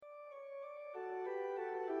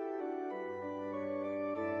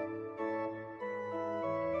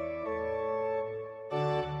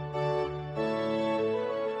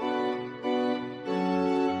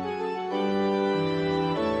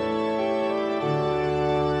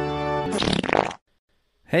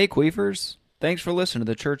Hey, Queefers. Thanks for listening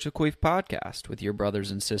to the Church of Queef podcast with your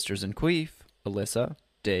brothers and sisters in Queef, Alyssa,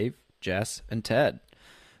 Dave, Jess, and Ted.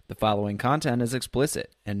 The following content is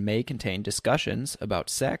explicit and may contain discussions about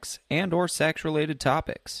sex and or sex-related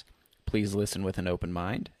topics. Please listen with an open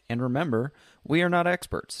mind, and remember, we are not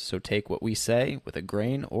experts, so take what we say with a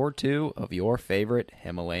grain or two of your favorite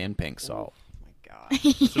Himalayan pink salt. Oh my god.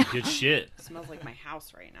 Some good shit. It smells like my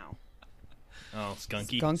house right now. Oh,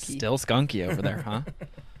 skunky. Skunky. Still skunky over there, huh?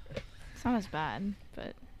 It's not as bad,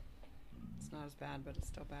 but... It's not as bad, but it's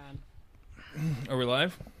still bad. Are we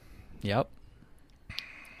live? Yep.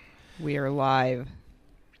 We are live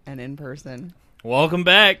and in person. Welcome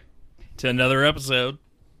back to another episode,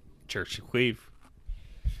 Church of Queef.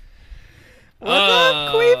 What's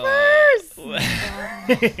up, Queefers?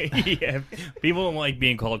 Yeah, people don't like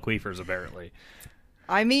being called queefers, apparently.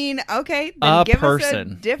 I mean, okay, then A give us a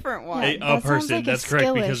person. different one. A That sounds person, like a that's correct,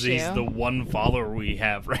 skill because he's issue. the one follower we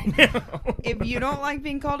have right now. If you don't like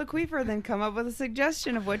being called a queefer, then come up with a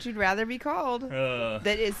suggestion of what you'd rather be called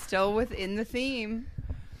that is still within the theme.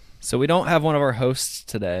 So we don't have one of our hosts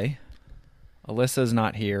today. Alyssa's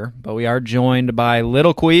not here, but we are joined by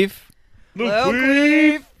Little Queef. Lil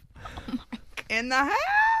Queef in the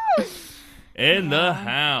house. In the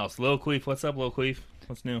house. Lil Queef, what's up, Lil Queef?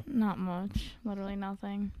 What's new? Not much. Literally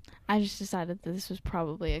nothing. I just decided that this was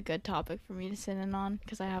probably a good topic for me to sit in on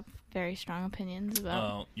because I have very strong opinions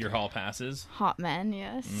about Your hall passes? hot men,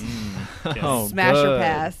 yes. Okay. Oh, Smash good. or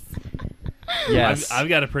pass. Yes. I've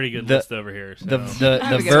got a pretty good The- list over here. So. The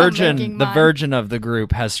I'm making virgin mine. of the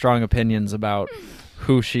group has strong opinions about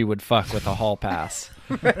who she would fuck with a hall pass.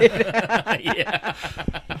 Yeah.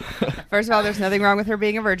 First of all, there's nothing wrong with her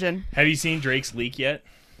being a virgin. Have you seen Drake's leak yet?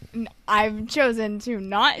 I've chosen to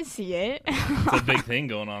not see it. It's a big thing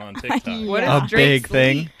going on TikTok. What Yeah. is A Drake's big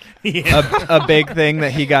thing. Yeah. A big thing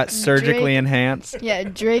that he got surgically Drake- enhanced. Yeah,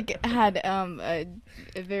 Drake had a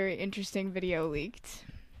very interesting video leaked.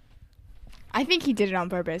 I think he did it on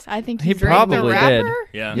purpose. I think He he's Drake probably the did. rapper?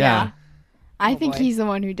 Yeah. Yeah. I Oh, think boy. he's the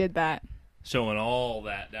one who did that. Showing all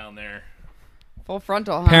that down there. Full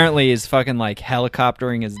frontal, huh? Apparently he's fucking like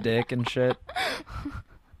helicoptering his dick and shit.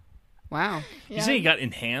 Wow. You say he got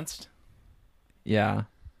enhanced? Yeah.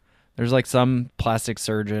 There's like some plastic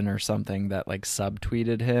surgeon or something that like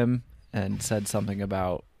subtweeted him and said something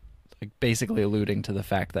about like basically alluding to the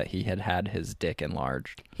fact that he had his dick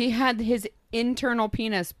enlarged. He had his internal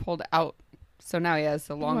penis pulled out, so now he has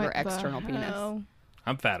a longer What the external penis. hell?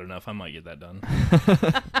 I'm fat enough. I might get that done.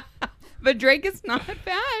 But Drake is not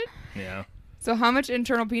bad. Yeah. So how much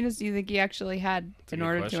internal penis do you think he actually had a in good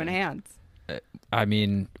order question. to enhance? I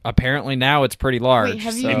mean, apparently now it's pretty large. Wait,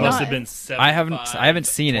 have so you It not- must have been 75. I haven't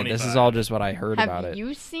seen it. This is 25. all just what I heard about Have it.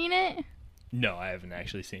 you seen it? No, I haven't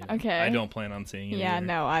actually seen it. Okay. I don't plan on seeing it. Yeah, either.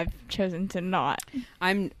 no, I've chosen to not.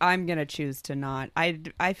 I'm gonna choose to not.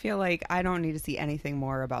 I feel like I don't need to see anything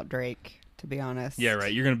more about Drake, to be honest. Yeah,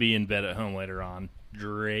 right. You're going to be in bed at home later on.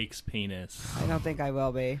 Drake's penis. I don't think I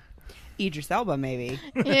will be. Idris Elba, maybe.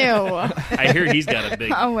 Ew. I hear he's got a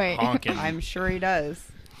big Oh, wait. honking. I'm sure he does.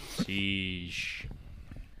 Sheesh.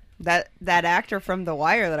 That actor from The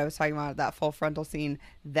Wire that I was talking about, that full frontal scene,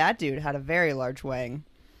 that dude had a very large wang.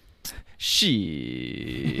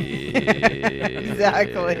 She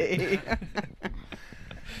Exactly.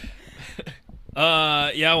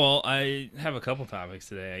 Yeah, well, I have a couple topics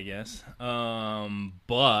today, I guess.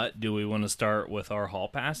 But do we want to start with our hall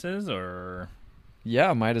passes or?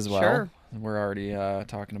 Yeah, might as well. Sure. We're already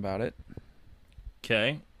talking about it.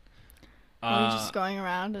 Okay. Are we just going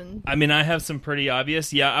around and... I mean, I have some pretty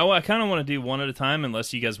obvious. Yeah, I kind of want to do one at a time,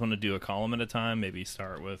 unless you guys want to do a column at a time. Maybe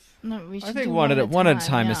start with. No, we should I think do one at a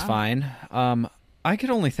time yeah. is fine. I could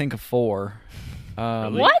only think of 4.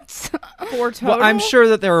 Really? What? 4 total? Well, I'm sure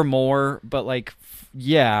that there are more, but like,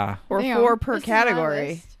 yeah. Or Damn, 4 per this is my category.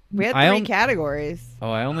 list. We had I 3 don't- categories. Oh,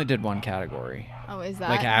 I only did one category. Oh, is that...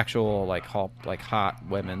 Like actual like hot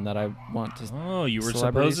women that I want to. Oh, you were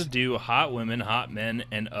Celebrities? supposed to do hot women, hot men,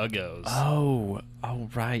 and uggos. Oh,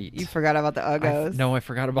 right. You forgot about the Uggos. No, I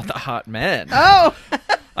forgot about the hot men. Oh!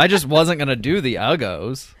 I just wasn't gonna do the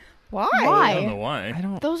Uggos. Why? Why? I don't know why. I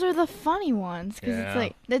don't. Those are the funny ones, because Yeah.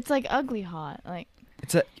 it's like ugly hot. Like,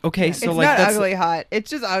 It's a okay. So it's like not that's ugly hot. It's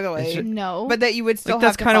just ugly. It's ju- no. but that you would still like have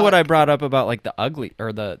that's to kind of what I fuck. brought up about like the ugly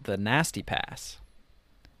or the nasty pass.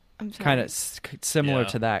 I'm sorry. Kind of similar Yeah.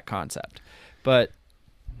 to that concept, but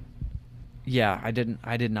yeah, I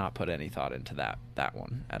did not put any thought into that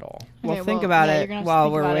one at all. Well, Okay, think well, about yeah, you're it gonna have to while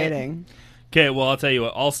think we're about it. waiting. Okay, well, I'll tell you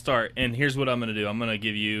what. I'll start, and here's what I'm going to do. I'm going to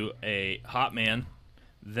give you a hot man,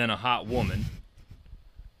 then a hot woman,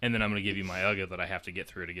 and then I'm going to give you my uggo that I have to get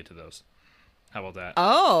through to get to those. How about that?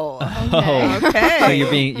 Oh. Oh. Okay. So you're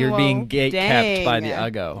being Whoa. gate kept by the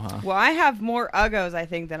Dang. Uggo, huh? Well, I have more Uggos, I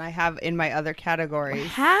think, than I have in my other categories.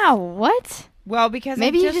 How? What? Well, because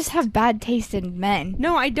Maybe I you just have bad taste in men.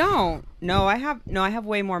 No, I don't. No, I have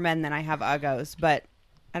way more men than I have Uggos, but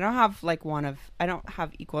I don't have I don't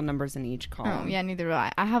have equal numbers in each column. Oh, yeah, neither do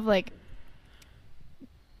I. I have a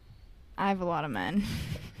lot of men.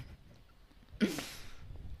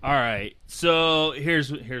 All right. So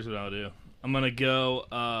here's what I'll do. I'm gonna go.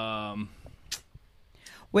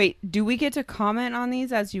 Wait, do we get to comment on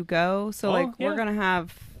these as you go? So yeah. we're gonna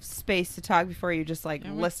have space to talk before you just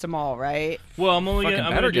list them all, right? Well, I'm Fucking gonna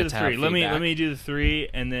better do get the to have three. Let feedback. me do the three,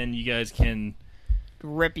 and then you guys can.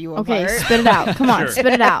 Rip you Okay, apart. spit it out. Come on, Sure.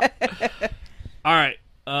 spit it out. All right.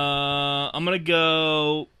 I'm gonna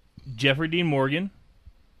go Jeffrey Dean Morgan,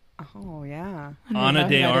 Oh yeah. I don't know Ana who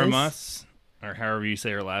de that is. Armas, or however you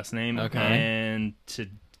say her last name. Okay. And to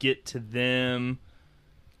get to them,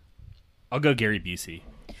 I'll go Gary Busey.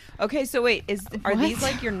 Okay, so wait, are What? these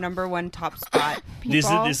like your number one top spot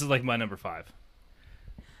people? This is like my number 5.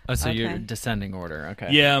 Oh, so Okay. you're descending order. Okay.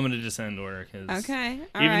 Yeah, I'm gonna descend order because Okay,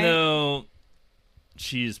 all even right. though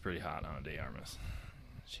she is pretty hot, Ana de Armas,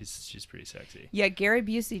 she's pretty sexy. Yeah, Gary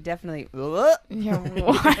Busey definitely. Yeah,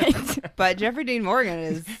 what? But Jeffrey Dean Morgan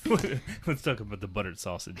is Let's talk about the buttered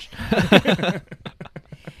sausage.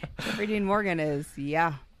 Jeffrey Dean Morgan is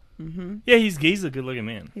yeah. Mm-hmm. Yeah, he's a good looking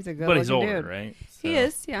man. He's a good but he's looking older, dude. right? He So-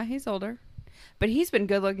 is, yeah, he's older. But he's been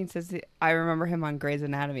good looking since I remember him on Grey's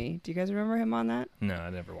Anatomy. Do you guys remember him on that? No, I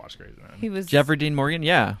never watched Grey's Anatomy. He was Jeffrey Dean Morgan,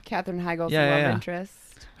 yeah. Katherine Heigl's Yeah, yeah, love yeah. interest.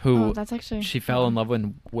 Who Oh, that's actually. she fell in love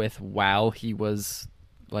with while he was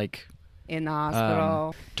like In the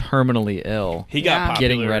hospital. terminally ill, He Yeah. got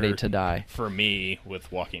getting popular ready to die. for me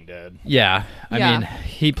with Walking Dead. Yeah, I Yeah. mean,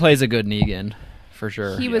 he plays a good Negan for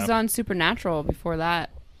sure. He Yeah. was on Supernatural before that.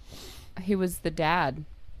 He was the dad.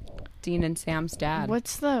 Dean and Sam's dad.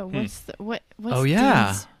 What's what's Oh,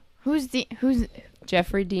 yeah. Who's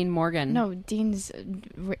Jeffrey Dean Morgan. no Dean's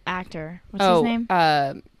actor? What's his name?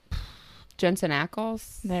 Jensen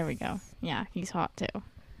Ackles. There we go. Yeah, he's hot too.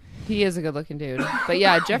 He is a good looking dude. But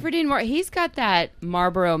yeah, Jeffrey Dean Morgan, he's got that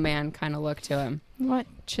Marlboro Man kind of look to him. What?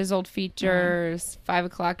 Chiseled features, 5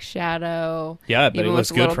 o'clock shadow. Yeah, but he even looks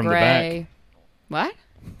with good little from gray. What?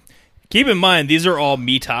 Keep in mind, these are all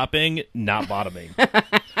me topping, not bottoming.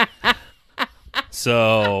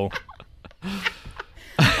 So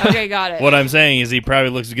Okay, got it. what I'm saying is he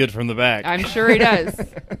probably looks good from the back. I'm sure he does.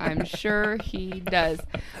 I'm sure he does.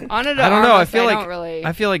 I I don't know. I feel like don't really.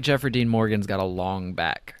 I feel like Jeffrey Dean Morgan's got a long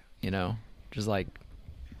back. You know, just like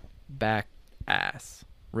back ass,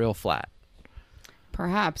 real flat.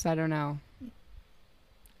 Perhaps I don't know.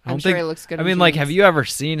 I I'm don't sure think. he looks good. I in mean, like, jeans. have you ever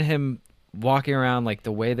seen him walking around like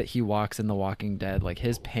the way that he walks in The Walking Dead? Like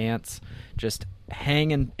his pants just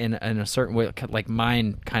hang in a certain way. Like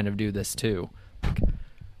mine kind of do this too.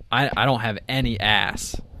 Like, I don't have any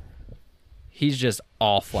ass. He's just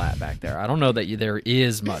all flat back there. I don't know that there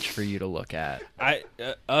is much for you to look at.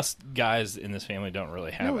 Us guys in this family don't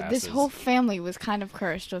really have No, asses. this whole family was kind of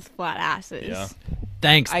cursed with flat asses. Yeah.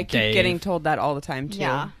 Thanks, I keep Dave. getting told that all the time too.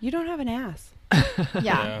 Yeah. You don't have an ass. Yeah,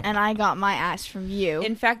 Yeah. and I got my ass from you.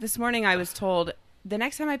 In fact, this morning I was told the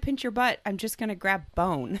next time I pinch your butt, I'm just gonna grab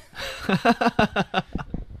bone.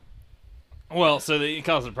 Well, so it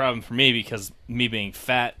causes a problem for me because me being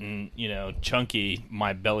fat and, chunky,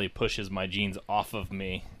 my belly pushes my jeans off of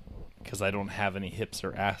me because I don't have any hips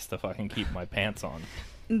or ass to fucking keep my pants on.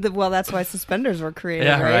 Well, that's why suspenders were created.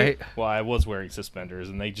 Yeah, right? Well, I was wearing suspenders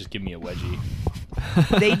and they just give me a wedgie.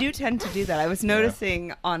 They do tend to do that. I was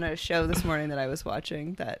noticing on a show this morning that I was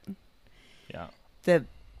watching that Yeah.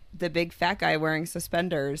 the big fat guy wearing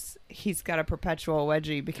suspenders, he's got a perpetual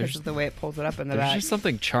wedgie because of the way it pulls it up in the There's back. just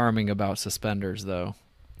something charming about suspenders, though.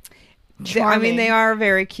 I mean, they are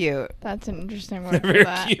very cute. That's an interesting word They're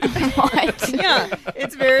very for that. cute. What? Yeah,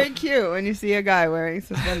 it's very cute when you see a guy wearing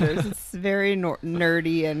suspenders. It's very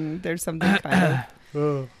nerdy, and there's something kind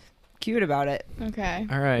of cute about it. Okay.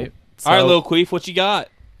 All right. All right, So- Lil Queef, what you got?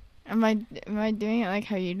 Am I doing it like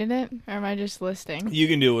how you did it, or am I just listing? You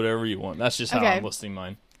can do whatever you want. That's just how Okay. I'm listing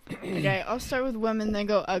mine. Okay, I'll start with women, then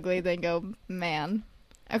go ugly, then go man.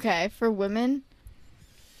 Okay, for women,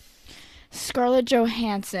 Scarlett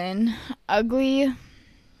Johansson, ugly.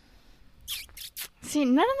 See,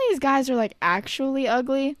 none of these guys are like actually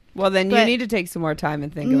ugly. Well, then you But- need to take some more time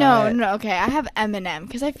and think No, about it. no, okay. I have Eminem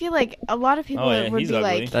because I feel like a lot of people Oh, yeah, would he's be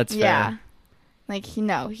ugly. like, That's yeah, fair. like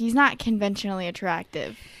he's not conventionally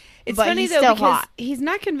attractive. It's But funny he's though still because hot. he's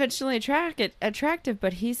not conventionally attractive,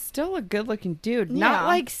 but he's still a good-looking dude. Yeah. Not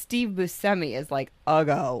like Steve Buscemi is like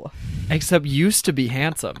uggo. Except used to be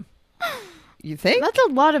handsome. You think? That's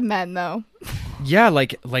a lot of men, though. Yeah,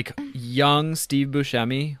 like young Steve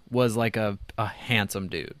Buscemi was like a handsome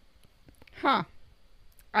dude. Huh.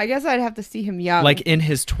 I guess I'd have to see him young. Like in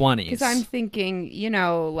his 20s. Because I'm thinking,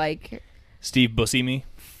 like Steve Buscemi.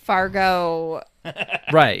 Fargo,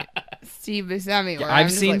 Right. Steve Buscemi. where I'm I've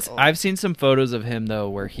just seen like, oh. I've seen some photos of him though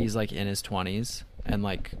where he's like in his 20s and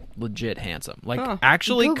like legit handsome. Like Huh.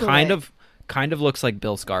 actually Google kind it. of looks like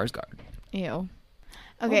Bill Skarsgård. Ew. Well,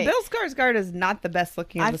 Okay. Bill Skarsgård is not the best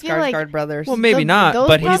looking I of the feel like- Skarsgård brothers. Well, maybe not, those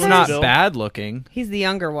but he's not brothers- bad looking. he's the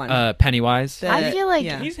younger one. Pennywise. I feel like-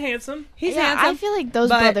 yeah. He's handsome. he's yeah, handsome. I feel like those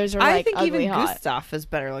but brothers are I like think ugly even hot. Gustav is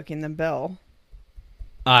better looking than Bill,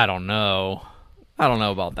 I don't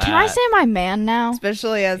know about that. Can I say my man now?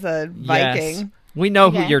 especially as a Viking. Yes. We know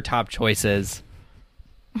Okay. who your top choice is.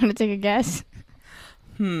 I'm gonna take a guess.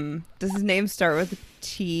 Does his name start with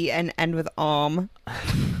T and end with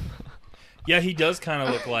Yeah, he does kind of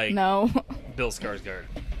look like No. Bill Skarsgård.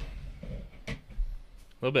 A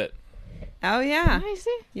little bit. Oh yeah, Let me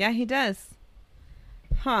see. yeah, he does.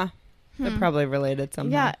 Huh? They're probably related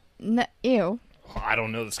somehow. Yeah. Ew. Oh, I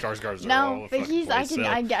don't know. The Skarsgårds are all No, over but fucking he's. I place, can. so-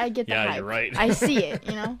 I get the Yeah, hype. you're right. I see it.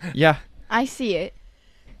 You know. Yeah. I see it.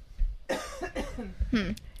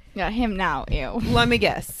 Yeah, him now. Ew. Let me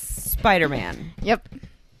guess. Spider-Man. Yep.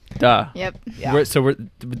 Duh. Yep. Yeah.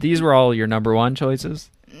 These were all your number one choices?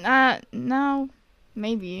 No.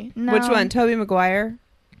 Maybe. No. Which one? Tobey Maguire.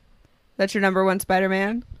 That's your number one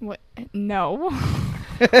Spider-Man. What? No.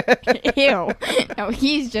 Ew. No,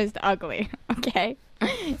 he's just ugly. Okay.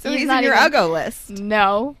 So he's not in your even- Uggo list.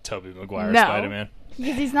 No. Tobey Maguire, No. Spider-Man.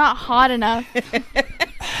 Because he's not hot enough.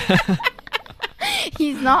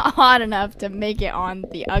 He's not hot enough to make it on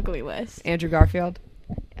the ugly list. Andrew Garfield.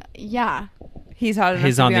 Yeah. He's hot enough.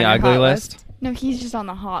 He's to on be the your ugly hot list? No, he's just on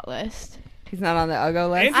the hot list. He's not on the Uggo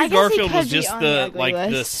list. Andrew I guess he Garfield could was be just on the the ugly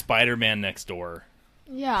the list. Spider-Man next door.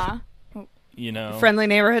 Yeah. You know. Friendly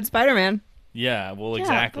neighborhood Spider-Man. Yeah. Well, Yeah,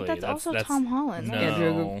 exactly. but that's also Tom Holland. No.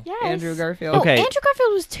 Andrew, Yes. Andrew Garfield. No, Okay. Andrew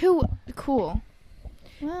Garfield was too cool.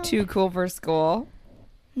 Well, Too cool for school.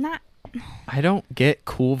 not. I don't get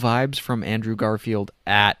cool vibes from Andrew Garfield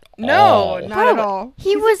at No, all. not at Bro, all.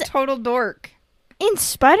 he He's was- a total dork. In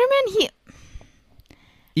Spider-Man, he...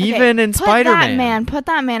 Even Okay, in Spider-Man. Put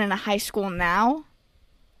that man in a high school now,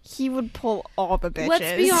 he would pull all the bitches.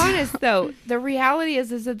 Let's be honest, though. The reality is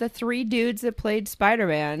that the three dudes that played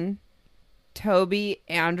Spider-Man, Toby,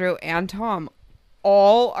 Andrew, and Tom,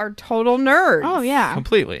 all are total nerds. Oh, yeah.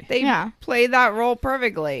 Completely. They Yeah. play that role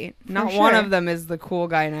perfectly. Not one sure. of them is the cool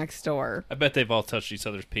guy next door. I bet they've all touched each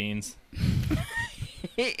other's peens.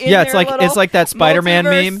 Yeah, it's like that Spider-Man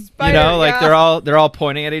meme. You know, like they're all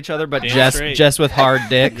pointing at each other, but Damn just straight. just with hard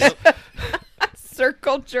dicks.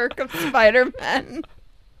 circle jerk of Spider-Man.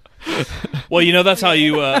 Well, you know that's how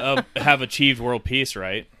you have achieved world peace,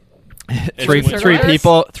 right? It's three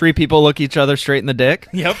when- three people look each other straight in the dick.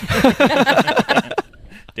 Yep.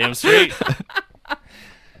 Damn straight.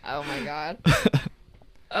 Oh my god.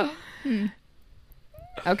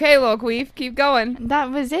 Okay, Lil Queef, keep going.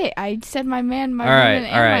 That was it. I said my man, my All right, woman,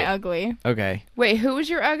 and all right. my ugly. Okay. Wait, who was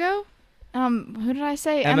your Uggo? Who did I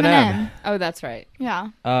say? Eminem. Oh, that's right. Yeah.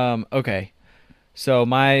 Okay. So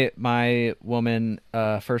my woman,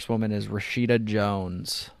 first woman is Rashida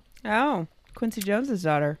Jones. Oh, Quincy Jones's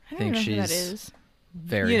daughter. I don't think know who that she's- is.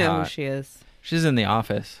 Very You know hot. who she is. She's in The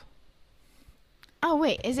Office. Oh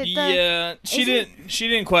wait, is it the? Yeah, she is it-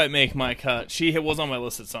 didn't quite make my cut. She was on my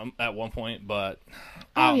list at one point, but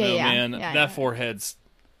I Oh, don't yeah, know, yeah. man. Yeah, that yeah. forehead's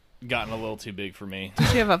gotten a little too big for me.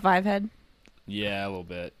 Does she have a 5 head? Yeah, a little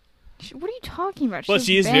bit. What are you talking about? But has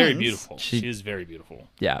she is very bangs. beautiful. She- She is very beautiful.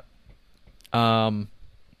 Yeah. Damn,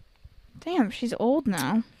 she's old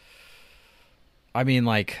now. I mean,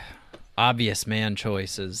 like, obvious man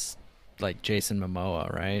choice is like Jason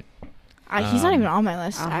Momoa, right? He's not even on my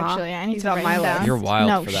list. Uh-huh. Actually, I need He's to on write my him down. list. You're wild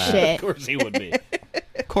no for that. shit. Of course he would be.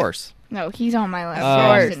 Of course. No, he's on my list. Of I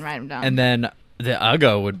course. just didn't write him down. And then the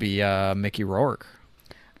Uggo would be Mickey Rourke.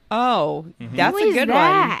 Oh, that's Who a is good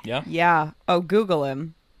that? Yeah. one. Yeah. Oh, Google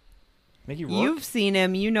him. Mickey Rourke. You've seen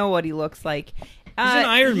him. You know what he looks like. He's an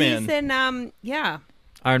Iron Man. He's in yeah.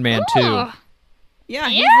 Iron Man 2. Ugh. Yeah,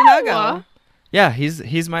 he's an Uggo. Yeah,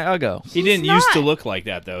 he's my Uggo. He didn't He's used to not. look like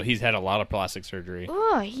that though. He's had a lot of plastic surgery.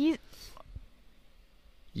 Ugh, he's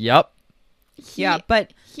Yep. Yeah,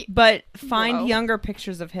 but find Whoa. younger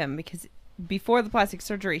pictures of him because before the plastic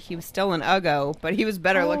surgery, he was still an Uggo, but he was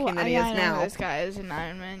better looking than he is I know now. who this guy is in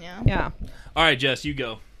Iron Man. Yeah. Yeah. All right, Jess, you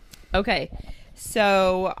go. Okay.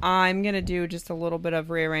 So I'm going to do just a little bit of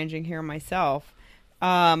rearranging here myself.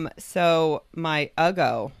 So my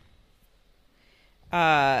Uggo,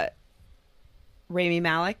 Rami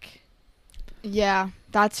Malek. Yeah,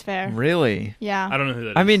 that's fair. Really? Yeah. I don't know who that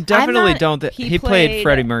is. I mean, definitely not- don't. He played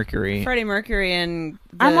Freddie Mercury. Freddie Mercury and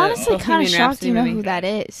I'm honestly kind Bohemian of shocked Rhapsody you know movie. who that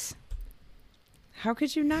is. How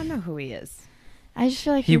could you not know who he is? I just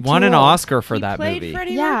feel like He you're won too an old. Oscar for He that played movie.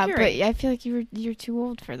 Freddie Yeah, Mercury. but I feel like you're too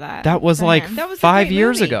old for that. That was for like him. That was a 5 great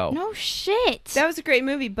years movie. ago. No shit. That was a great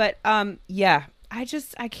movie, but yeah,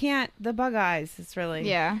 I can't. The bug eyes. It's really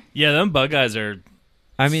Yeah. Yeah, them bug eyes are.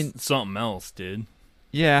 I mean, something else, dude.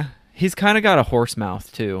 yeah. He's kind of got a horse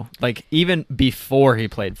mouth too. Like even before he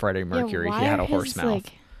played Freddie Mercury, Yeah, he why had are a horse his, mouth.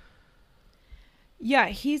 like- Yeah,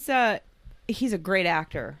 he's a great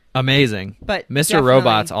actor, Amazing. but Mr. definitely-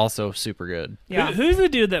 Robot's also super good. Yeah. Who's the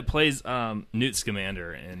dude that plays Newt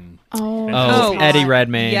Scamander in? Oh, Oh, God. Eddie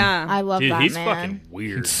Redmayne. Yeah. I love Dude, that he's man. fucking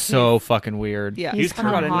weird. It's so fucking weird. Yeah, He's he's kind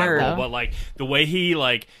of kinda a hot, nerd. though. But like the way he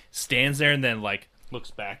like stands there and then like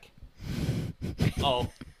looks back. Oh,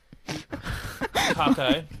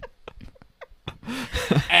 cockeyed.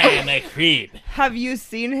 I'm a creep. Have you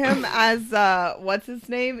seen him as what's his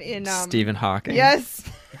name in Stephen Hawking. Yes,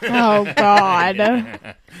 Oh God.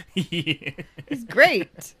 yeah. he's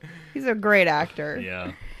great. He's a great actor.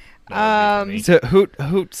 Yeah. That would be So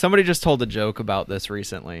who somebody just told a joke about this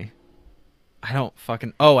recently. I don't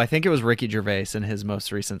fucking I think it was Ricky Gervais in his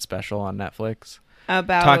most recent special on Netflix.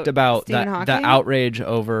 About Talked about Stephen the Hawking? outrage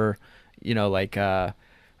over, like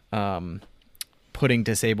putting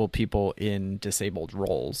disabled people in disabled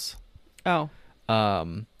roles. Oh,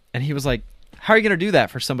 And he was like, how are you going to do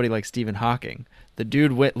that for somebody like Stephen Hawking? The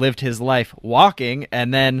dude lived his life walking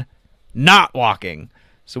and then not walking.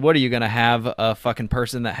 So what are you going to have a fucking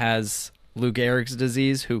person that has Lou Gehrig's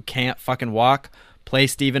disease who can't fucking walk play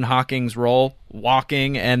Stephen Hawking's role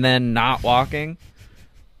walking and then not walking?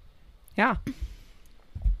 yeah.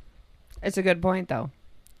 It's a good point though.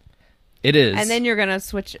 It is. And then you're gonna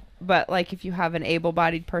switch, but like if you have an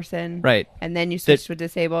able-bodied person, right. and then you switch to a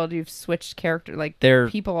disabled, you've switched character, like They're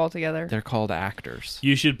people altogether. they're called actors.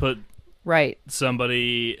 You should put Right.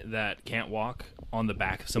 somebody that can't walk on the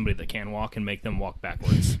back of somebody that can walk and make them walk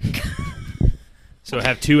backwards. So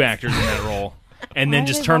have two actors in that role, and Why then are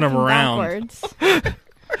just they turn them walking around.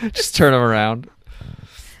 backwards? Just turn them around.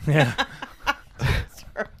 Yeah.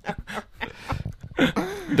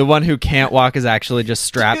 The one who can't walk is actually just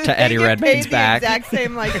strapped to Eddie They get Redmayne's paid back. The exact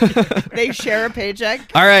same, like they share a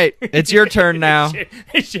paycheck. All right, it's your turn now.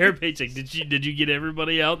 Share a paycheck. Did you get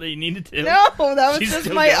everybody out that you needed to? No, that was She's just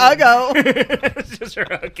still my going. Uggo. It's just her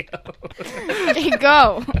Uggo. There you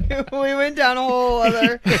go. We went down a whole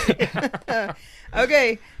other.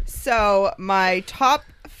 Okay, so my top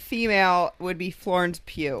female would be Florence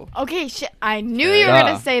Pugh. Okay, shit. I knew you were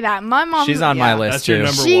gonna say that. My mom. She's on my yeah. list That's too. your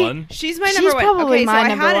number She- one. She's my She's number one. probably Okay, so my I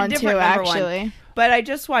number had a one too. different number one. Actually. But I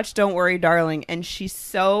just watched Don't Worry, Darling, and she's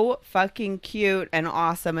so fucking cute and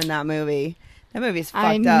awesome in that movie. That movie's fucked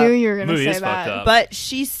I up. knew you were gonna Movie say is fucked that. up. But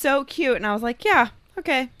she's so cute, and I was like, yeah,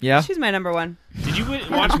 okay. Yeah? She's my number one. Did you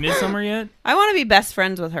watch Midsummer yet? I want to be best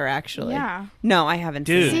friends with her, actually. Yeah. No, I haven't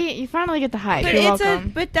Dude. seen it. See, you finally get the hype. But You're it's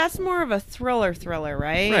welcome. but that's more of a thriller,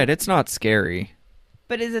 right? Right, it's not scary.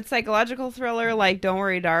 But is it psychological thriller like Don't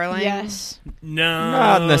Worry, Darling? Yes. No.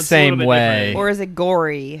 Not in the it's a same little bit way. different. Or is it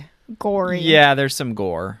gory? Gory. Yeah, there's some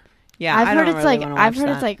gore. Yeah, I've I heard don't it's really like wanna I've watch heard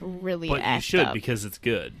that. it's like really But you effed should up. because it's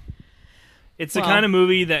good. It's the Well- kind of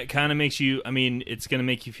movie that kind of makes you. I mean, it's gonna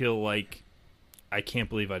make you feel like I can't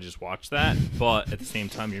believe I just watched that, but at the same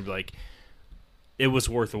time, you're like, it was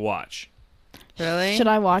worth a watch. Really? Should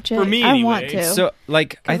I watch it? For me, I want anyway. to. So,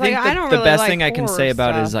 like, I 'Cause, think like, I don't the really best like thing I can horror say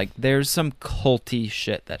about it is stuff. like there's some culty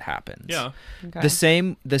shit that happens. Yeah. Okay.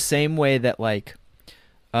 The same way that like,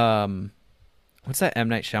 what's that M.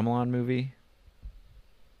 Night Shyamalan movie?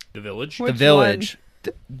 The Village. Which The Village.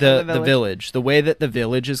 The Village. Village. The way that The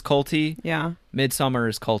Village is culty, Yeah. Midsummer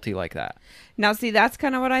is culty like that. Now, see, that's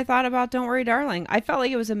kind of what I thought about Don't Worry, Darling. I felt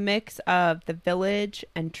like it was a mix of The Village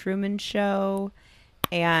and Truman Show,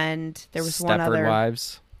 and there was one Stepford other.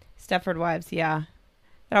 Wives. Stepford Wives, yeah.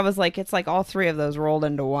 And I was like, it's like all three of those rolled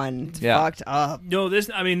into one. It's Yeah. fucked up. No, this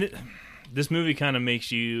movie kind of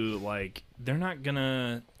makes you like they're not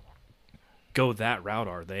gonna go that route,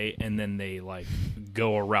 are they? And then they like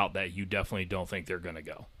go a route that you definitely don't think they're gonna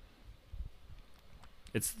go.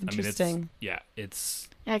 It's Interesting. it's.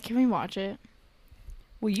 Yeah, can we watch it?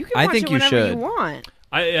 Well, you can I watch think it you whenever you should. want.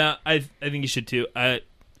 I think you should too.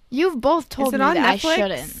 You've both told it me on that Netflix? I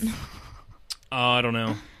shouldn't. I don't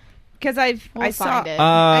know. Because I We'll saw find it.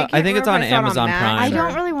 I can't think it's remember on if I saw it on Amazon Max Prime. I or-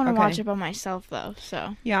 don't really want to Okay. watch it by myself though.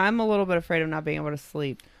 So Yeah, I'm a little bit afraid of not being able to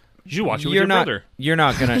sleep. You should watch it with You're your not. brother. You're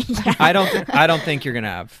not gonna. I don't think you're gonna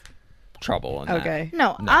have trouble in that. Okay.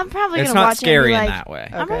 No, No. I'm probably It's gonna not watch scary it and in be like, that way.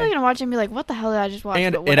 I'm probably gonna watch it and be like, what the hell did I just watch?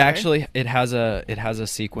 And But it whatever. actually it has a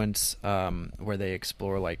sequence where they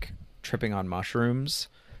explore like tripping on mushrooms.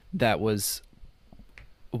 That was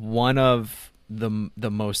one of the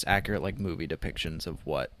most accurate like movie depictions of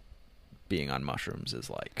what being on mushrooms is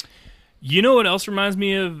like. You know what else reminds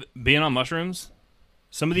me of being on mushrooms?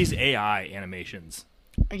 Some of these AI animations.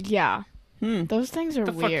 Yeah. Those things are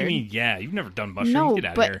What the fuck weird. you mean? Yeah, you've never done mushrooms. No, Get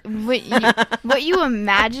out but of here. what you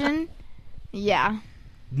imagine, yeah.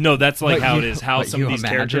 No, that's like What how you- it is. How what some you of these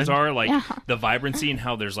characters imagine? are, like Yeah. the vibrancy and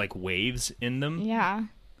how there's like waves in them. Yeah.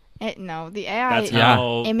 The AI That's Yeah.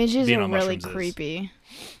 how images being are on really mushrooms is. creepy.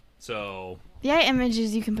 So The AI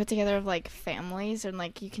images you can put together of like families and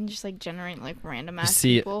like you can just like generate like random ass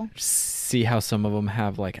See people. see how some of them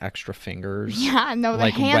have like extra fingers. Yeah, no, the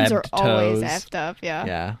like hands are webbed always toes. effed up. Yeah.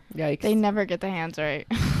 Yeah. Yikes. They never get the hands right.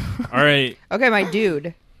 all right, Okay, my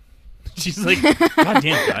dude. she's like, God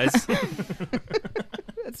damn, guys.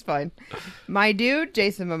 That's fine. My dude,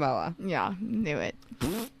 Jason Momoa. Yeah, knew it.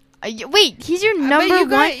 Wait, he's your But number you one.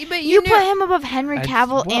 got- but you you put knew- him above Henry I-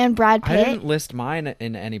 Cavill well, and Brad I Pitt. didn't list mine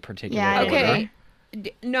in any particular Yeah, I order. didn't.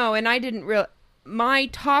 Okay. No, and I didn't real. My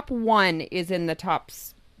top one is in the top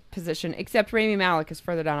position, except Rami Malek is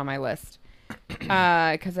further down on my list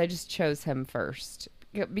because I just chose him first.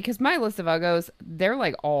 Because my list of uggos, they're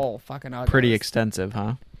like all fucking uggos. Pretty extensive,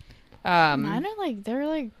 huh? Mine are like they're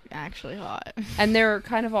like actually hot. And they're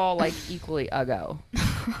kind of all like equally uggo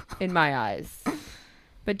in my eyes.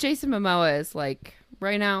 But Jason Momoa is like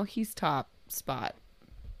right now he's top spot.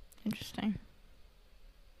 Interesting.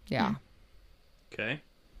 Yeah. Okay.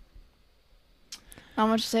 Not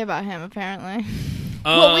much to say about him apparently.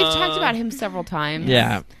 Well, we've talked about him several times.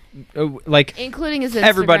 Yeah. Like Including his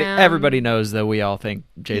Instagram. everybody knows that we all think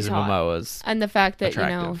Jason hot. Momoa's And the fact that, you know,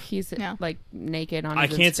 attractive. he's Yeah. like naked on I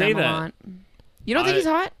his can't Instagram say a that. lot. You don't think he's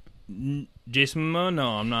hot? Jason Momoa? No,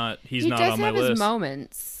 I'm not. He's he not does on my have his list.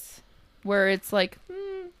 moments where it's like,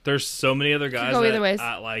 There's so many other guys go that either ways.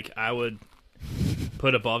 like I would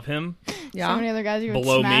put above him, yeah. So many other guys you would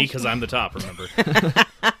below me smash. because I'm the top. Remember,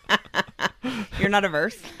 You're not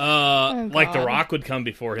averse? like The God. Rock would come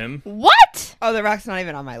before him. What? Oh, The Rock's not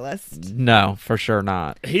even on my list. No, for sure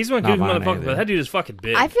not. He's one Not good mine motherfucker, either. but that dude is fucking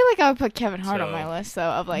big. I feel like I would put Kevin Hart on So- my list though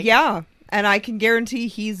of like Yeah. And I can guarantee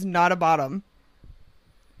he's not a bottom.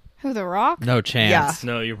 who The Rock? No chance.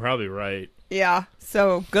 No, you're probably right. Yeah.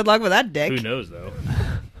 So good luck with that dick. Who knows though?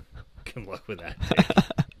 Good luck with that dick.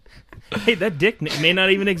 Hey, that dick may not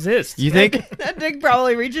even exist. You think That dick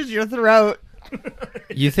probably reaches your throat.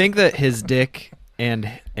 that his dick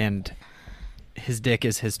and his dick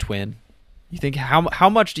is his twin? You think how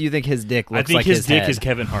much do you think his dick I looks think like his dick head? is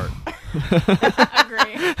Kevin Hart.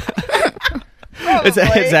 Agree.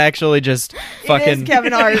 It's actually just It fucking is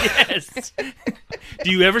Kevin Hart. Yes.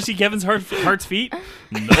 Do you ever see Kevin's Hart's feet?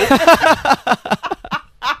 Nope.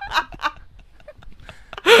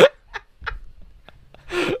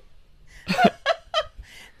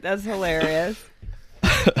 That's hilarious.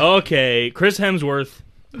 Okay, Chris Hemsworth.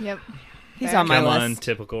 Yep. He's Fair. on my Come list. on,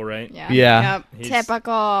 typical, right? Yeah. yeah. Yep. He's,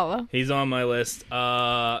 Typical. he's on my list.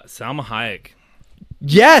 Salma Hayek.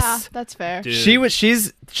 Yes. Yeah, that's fair. Dude,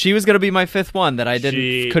 She was gonna be my fifth one that I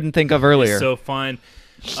She couldn't think of earlier. so fine.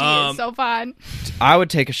 She is so fun. I would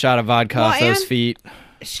take a shot of vodka Well, off those and- feet.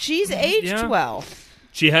 She's aged Yeah. well.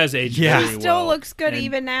 She has aged Yeah. very She still well, looks good and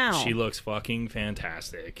even now. She looks fucking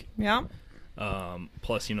fantastic. Yeah.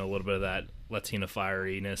 Plus, a little bit of that Latina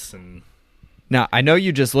fieriness and Now I know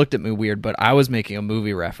you just looked at me weird, but I was making a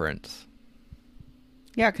movie reference.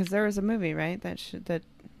 Yeah, because there was a movie, right? That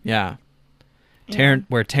Yeah. Yeah.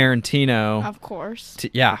 Where Tarantino, Of course.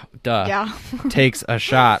 yeah, duh, Yeah. takes a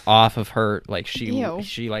shot off of her, like Ew.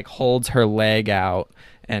 she like holds her leg out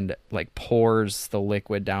and like pours the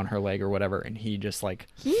liquid down her leg or whatever, and he just like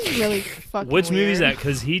He's really fucking which movie is weird. that?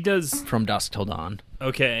 Because he does. from dusk till dawn.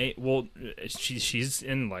 Okay, well, she's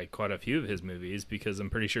in like quite a few of his movies because I'm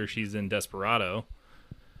pretty sure she's in Desperado.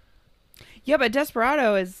 Yeah, but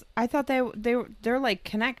Desperado is. I thought they're like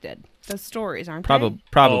connected. The stories aren't Probably, they?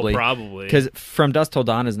 probably, Oh, probably. because From Dusk Till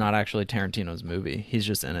Dawn is not actually Tarantino's movie. He's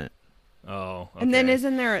just in it. Oh, okay. And then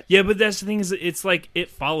isn't there? Yeah, but that's the thing is, it's like it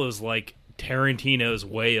follows like Tarantino's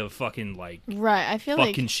way of fucking like Right. I feel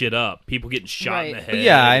fucking like shit up. People getting shot in the Right. head.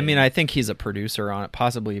 Yeah, I and- mean, I think he's a producer on it,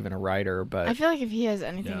 possibly even a writer. But I feel like if he has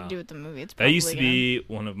anything Yeah. to do with the movie, it's that probably used to gonna- be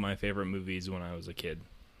one of my favorite movies when I was a kid.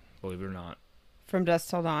 Believe it or not. From Dusk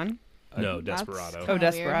Till Dawn. No, That's Desperado. Oh, kinda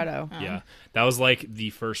Desperado. weird. Yeah, that was like the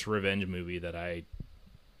first revenge movie that I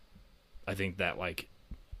think that like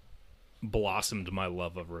blossomed my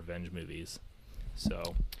love of revenge movies.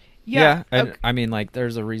 So Yeah, and okay. I mean, like,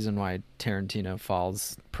 there's a reason why Tarantino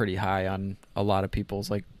falls pretty high on a lot of people's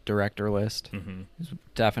like director list. Mm-hmm. He's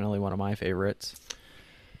definitely one of my favorites.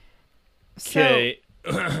 Okay.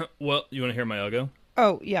 Well, you want to hear my Uggo?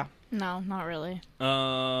 Oh, yeah. No, not really.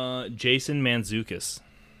 Jason Mantzoukas. What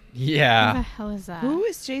the Yeah, hell is that? Who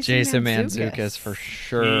is Jason Jason Mantzoukas? Mantzoukas for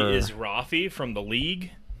sure. He is Rafi from The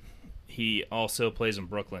League. He also plays in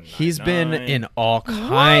Brooklyn Nine-Nine. He's been in all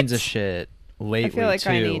kinds of shit lately I feel like too.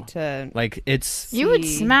 I need to... Like it's You would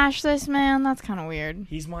See. smash this man? That's kind of weird.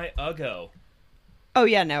 He's my Uggo. Oh,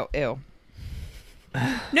 yeah, no. Ew.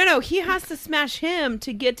 No, he has to smash him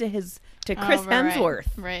to get to Chris Hemsworth.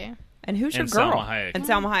 Right. And who's your And girl? Salma Hayek. And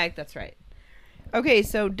Salma Hayek, that's right. Okay,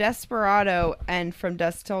 so Desperado and From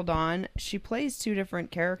Dusk Till Dawn, she plays two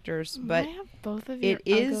different characters, but Why have both of your it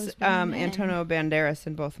is Uggos been men? Antonio Banderas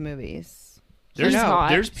in both movies. There's, He's hot.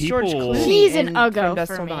 there's George people Clooney. He's an in From Uggo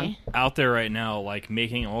Dusk for Till Dawn. me. out there right now, like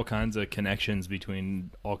making all kinds of connections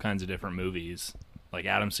between all kinds of different movies, like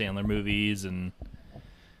Adam Sandler movies, and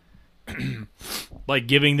like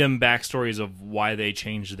giving them backstories of why they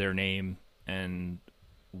changed their name and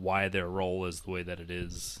why their role is the way that it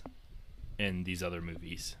is in these other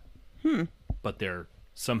movies. But they're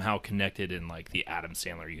somehow connected in like the Adam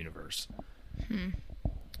Sandler universe.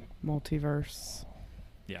 Multiverse.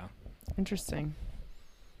 Yeah. Interesting.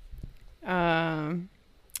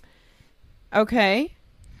 Okay.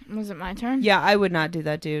 Was it my turn? Yeah, I would not do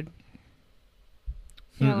that, dude.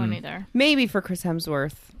 Yeah, I wouldn't either. Maybe for Chris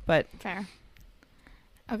Hemsworth, but Fair.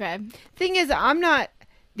 Okay. thing is,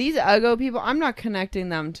 these Uggo people, I'm not connecting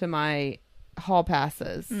them to my hall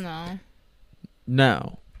passes. No.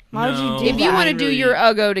 no. Why would No. you do If you that? want to do really- your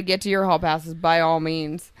Uggo to get to your hall passes, by all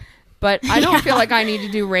means. But I don't feel like I need to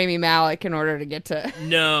do Rami Malek in order to get to...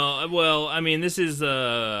 No, well, I mean, this is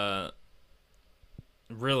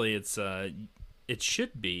really it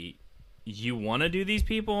should be. You want to do these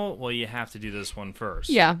people? Well, you have to do this one first.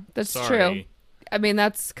 Yeah, that's Sorry. true. I mean,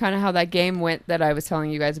 that's kind of how that game went that I was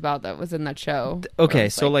telling you guys about that was in that show. Okay, Where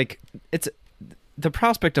it's so like it's the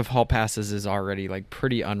prospect of hall passes is already like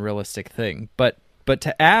pretty unrealistic thing, but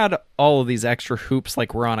to add all of these extra hoops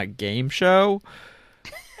like we're on a game show.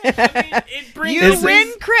 It brings you Is-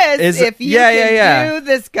 win, Chris, is- if you yeah, can yeah, yeah. do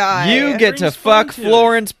this guy. You get to brings fun fuck to it.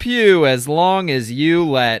 Florence Pugh as long as you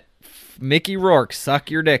let Mickey Rourke suck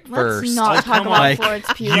your dick Let's first. not Oh, talk come about on.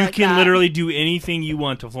 Florence Pugh You like can that. literally do anything you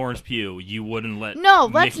want to Florence Pugh. You wouldn't let No,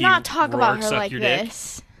 let's Mickey not talk about Rourke her suck like your dick?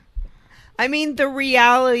 this. I mean, the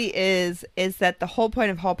reality is that the whole point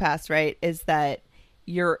of Hall Pass, right, is that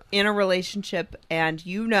you're in a relationship and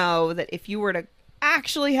you know that if you were to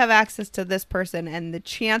actually have access to this person and the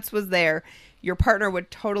chance was there, your partner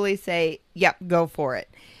would totally say, yep, go for it.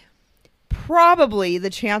 Probably the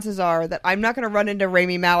chances are that I'm not going to run into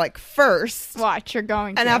Rami Malek first Watch, you're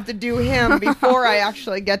going and to. have to do him before I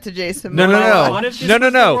actually get to Jason No, Momoa. What if this no, was the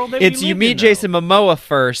no. world that we It's you lived meet in, though? Jason Momoa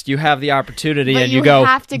first. You have the opportunity, But and you you go.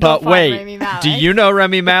 have to go but find wait, Rami Malek." do you know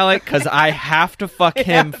Rami Malek? Because I have to fuck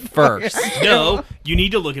him first. No, you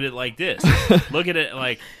need to look at it like this. Look at it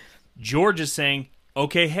like George is saying,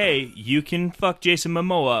 okay, hey, you can fuck Jason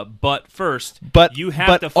Momoa, but first, But you have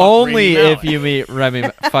but to fuck only Rami if Malek. you meet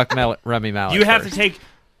Rami Malek. You have to first. take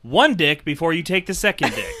one dick before you take the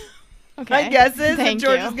second dick. Okay. My guess is that Thank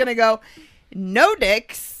George you. is going to go, no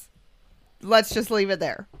dicks. Let's just leave it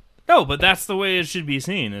there. No, but that's the way it should be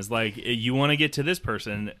seen. Is like you want to get to this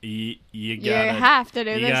person, you You gotta have to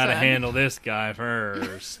do you this gotta one. handle this guy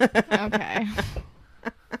first. Okay.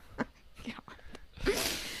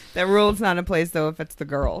 That rule's not in place, though, if it's the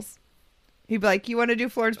girls. He'd be like, you want to do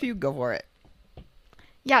Florence Pugh? Go for it.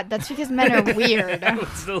 Yeah, that's because men are weird.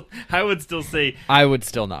 I would still say I would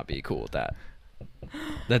still not be cool with that.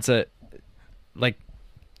 That's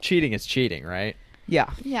cheating is cheating, right? Yeah.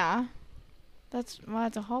 Yeah. That's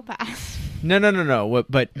a whole pass. No.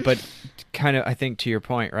 But kind of, I think to your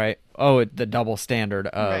point, right? Oh, the double standard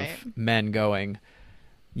of Right. men going,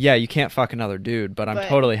 yeah, you can't fuck another dude, but I'm But-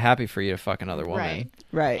 totally happy for you to fuck another woman. Right.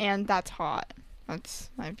 Right. And that's hot.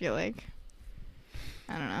 I feel like.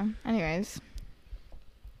 I don't know. Anyways.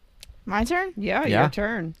 My turn? Yeah, Yeah. your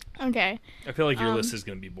turn. Okay. I feel like your list is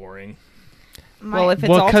going to be boring. Well, if it's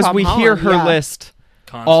Well, all because Tom we hear Holland, her yeah. list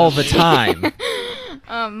all the Constantly.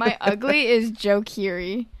 time. My ugly is Joe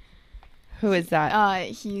Keery. Who is that?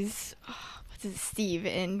 He's what's his Steve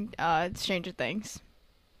in Stranger Things.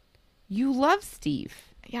 You love Steve.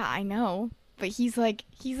 Yeah, I know, but he's like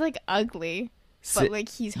ugly, but like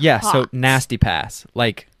he's Yeah, hot. so nasty pass.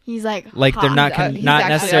 Like He's like they're hot. not He's not actually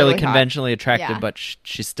necessarily really hot. conventionally attractive, Yeah. but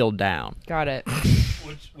she's still down. Got it.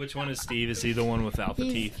 Which one is Steve? Is he the one without the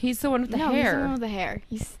teeth? He's the one with the no, he's the hair. one with the hair.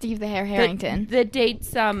 He's Steve the Hair Harrington. That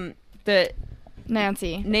dates the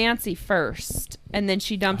Nancy first, and then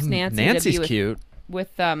she dumps Nancy. Nancy's to be cute.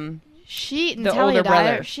 With She the Natalia older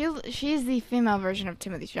Dyer, brother. She's the female version of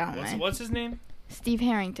Timothy Chalamet. What's his name? Steve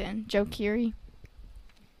Harrington. Joe Keery.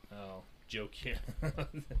 Oh, Joe Keery.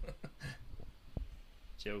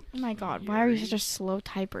 Joe. Oh my God! Why are you such a slow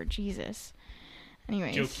typer? Jesus.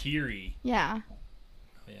 Anyways. Joe Keery. Yeah.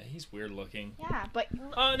 Oh, yeah, he's weird looking. Yeah, but.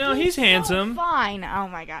 Oh no, he's handsome. Fine. Oh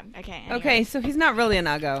my God. Okay. Anyways. Okay, so he's not really an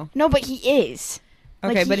uggo. No, but he is.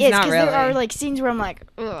 Okay, like, but he he's is, not 'cause really. There are like scenes where I'm like,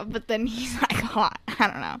 ugh, but then he's like hot. I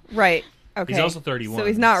don't know. Right. Okay. He's also 31. So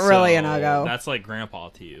he's not really an so uggo. That's like grandpa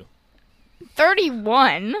to you.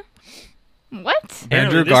 31. What?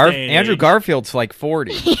 Andrew Garfield's like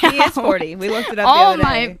 40. He is 40. We looked it up all the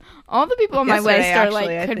other day. all the people on my Yesterday, list are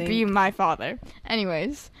actually, I like could think. be my father.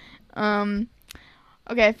 Anyways,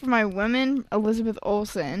 okay, for my women, Elizabeth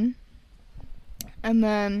Olsen, and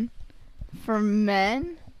then for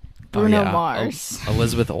men, Bruno Mars.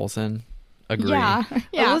 Elizabeth Olsen. Agree. Yeah,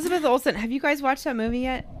 yeah. Elizabeth Olsen. Have you guys watched that movie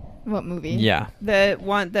yet? What movie? Yeah. The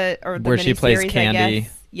one that or the Where she plays miniseries, I Candy.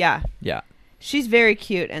 guess. Yeah. Yeah. She's very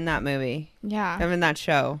cute in that movie. Yeah. I mean that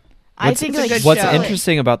show. I think it's a like good What's show.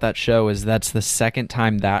 interesting about that show is that's the second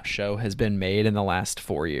time that show has been made in the last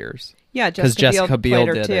 4 years. Yeah, Jessica Biel played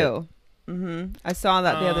her did too. I saw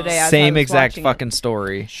that the other day. as I Same was exact watching fucking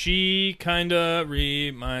story. She kind of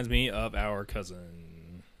reminds me of our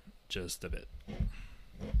cousin, just a bit.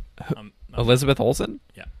 Elizabeth Olsen?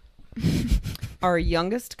 Yeah. Our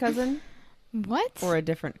youngest cousin What? or a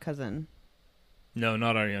different cousin? No,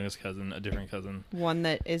 not our youngest cousin, a different cousin. One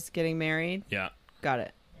that is getting married. Yeah. Got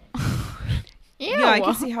it. Ew. Yeah, I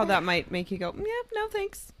can see how that might make you go, yeah, no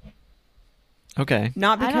thanks. Okay.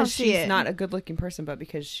 Not I don't because see she's it. not a good-looking person, but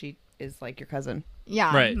because she is like your cousin.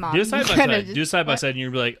 Yeah. Right. Mom, Do a side you by could've side. just- Do a side by what? side, and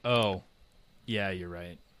you'll be like, oh, yeah, you're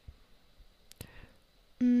right.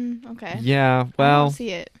 Okay. Yeah, I well, don't see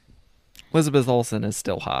it. Elizabeth Olsen is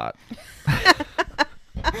still hot.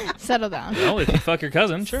 Settle down. Well, if you fuck your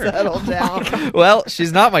cousin, sure. Settle down. Well,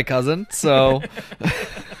 she's not my cousin, so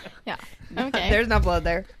Yeah. Okay. There's no blood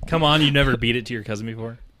there. Come on, you never beat it to your cousin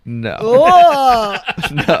before? no. Oh!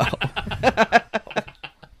 No.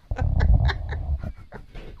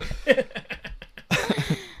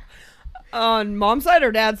 On mom's side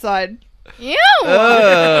or dad's side? Ew.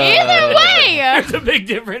 Either way. There's a big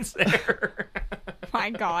difference there. My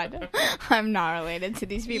God. I'm not related to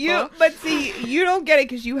these people. But see, you don't get it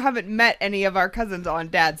because you haven't met any of our cousins on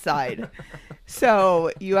dad's side.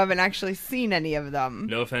 So you haven't actually seen any of them.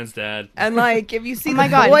 No offense, Dad. And like, if you see Oh my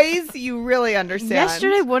the God. boys, you really understand.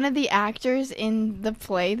 Yesterday, one of the actors in the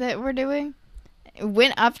play that we're doing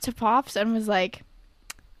went up to Pops and was like,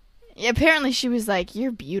 apparently she was like,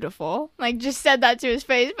 "You're beautiful." Like, just said that to his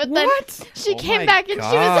face. But What? then she Oh came my back and she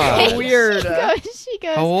was God. like, Weird. She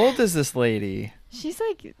goes, How old is this lady? she's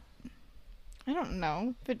like, I don't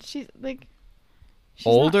know, but she's like, she's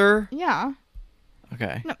not- Older? yeah.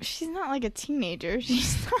 Okay. No, she's not like a teenager.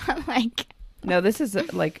 She's not like, No, this is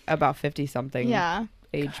like about 50-something yeah.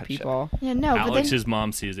 age Gotcha. people. Yeah, no, but then Alex's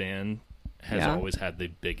mom, Suzanne, has Yeah. always had the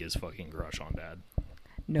biggest fucking crush on Dad.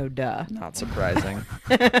 No duh. Not surprising.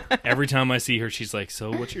 Every time I see her, she's like,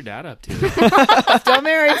 "So, what's your dad up to?" Still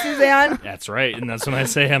married, Suzanne. That's right, and that's when I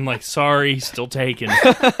say, "I'm like, sorry, still taken."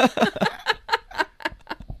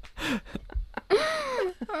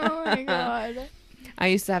 oh my God. I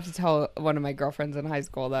used to have to tell one of my girlfriends in high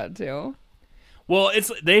school that too. Well,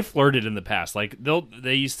 they flirted in the past. Like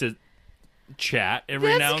they used to chat every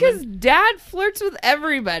That's now and because then. dad flirts with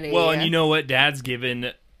everybody. Well, and you know what? Dad's given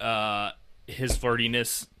his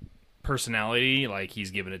flirtiness personality. Like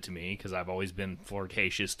he's given it to me because I've always been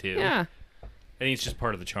flirtatious too. Yeah. I think it's just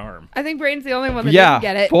part of the charm. I think Brayden's the only one that Yeah. didn't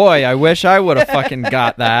get it. Boy, I wish I would have fucking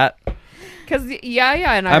got that. Because, yeah,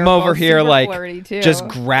 and I I'm are over both here super like flirty, too. just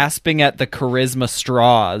grasping at the charisma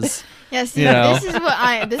straws. Yes, You know? this is what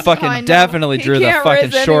I. This is Fucking how I know. definitely He drew the can't fucking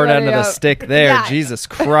raise short end of anybody the up. stick there. Yeah. Jesus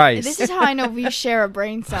Christ. This is how I know we share a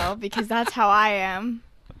brain cell because that's how I am.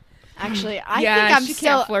 Actually, I Yeah, think I'm she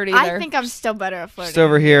still. can't flirt I either. think I'm still better at flirting. Just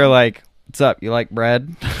over here like, what's up? You like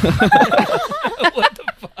bread?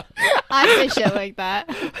 I say shit like that.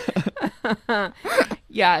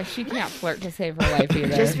 Yeah, she can't flirt to save her life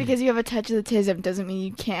either. Just because you have a touch of the tism doesn't mean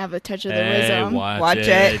you can't have a touch of the Hey, rhythm. Watch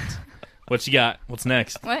it. What you got? What's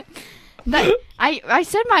next? What? That, I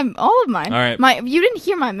said all of mine. All right. You didn't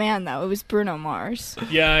hear my man though. It was Bruno Mars.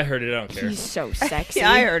 Yeah, I heard it. I don't care. He's so sexy.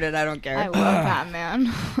 yeah, I heard it. I don't care. I love that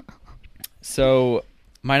man. So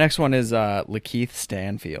my next one is Lakeith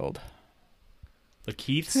Stanfield.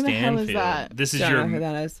 Lakeith Who the hell is Stanfield. that? This is Don't your know who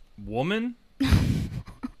that is. woman?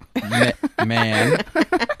 Man.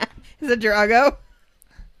 Is it your Uggo?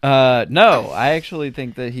 No, I actually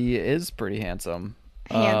think that he is pretty handsome.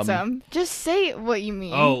 Handsome. Just say what you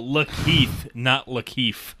mean. Oh, Lakeith, not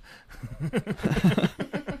Lakeith.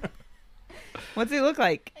 What's he look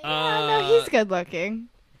like? Yeah, no, he's good looking.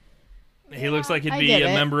 He looks like he'd I be get a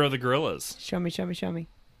it. member of the Gorillas. Show me.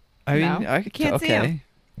 I mean, No. I can't see okay. him.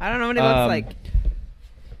 I don't know what he looks like.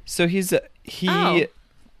 So he Oh.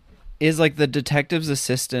 is like the detective's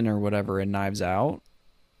assistant or whatever in Knives Out.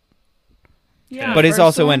 Yeah. But he's first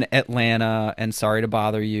also one. in Atlanta and Sorry to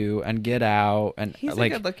Bother You and Get Out and He's a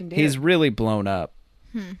like good-looking dude. he's really blown up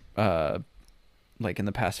Hmm. like in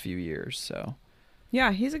the past few years, so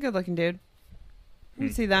Yeah, he's a good looking dude. You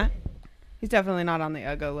can see that. He's definitely not on the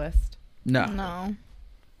Uggo list. No.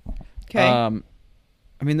 Okay.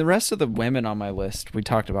 I mean the rest of the women on my list we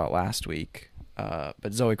talked about last week.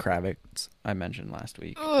 But Zoe Kravitz I mentioned last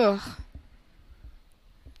week. Ugh.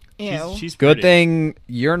 Ew. She's Good pretty. thing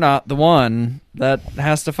you're not the one that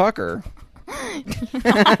has to fuck her.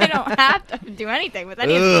 I don't have to do anything with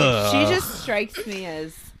any of this. She just strikes me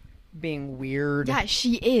as being weird. Yeah,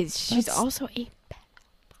 she is. She's That's- also a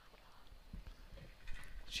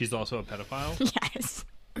She's also a pedophile? yes.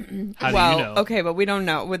 How well, do you know? okay, but we don't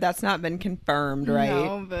know. Well, that's not been confirmed, right?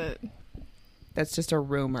 No, but That's just a I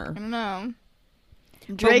rumor. don't know.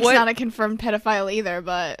 Drake's what- not a confirmed pedophile either,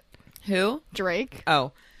 but Who? Drake.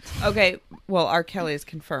 Oh, okay. Well, R. Kelly is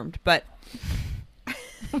confirmed, but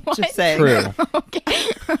What? just saying. True. Okay.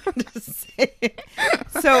 Just saying.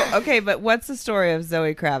 So, okay, but what's the story of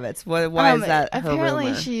Zoe Kravitz? Why is that her Apparently,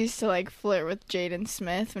 rumor? she used to like flirt with Jaden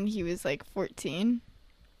Smith when he was like 14.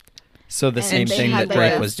 So the And same they thing had, that like,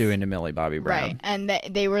 Drake a- was doing to Millie Bobby Brown. Right. And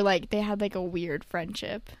they were like, they had like a weird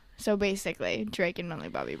friendship. So basically, Drake and Millie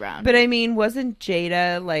Bobby Brown. But I mean, wasn't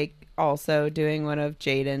Jada like also doing one of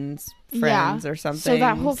Jaden's friends or something? So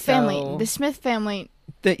that whole family, So- the Smith family,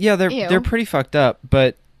 Yeah, they're Ew. pretty fucked up.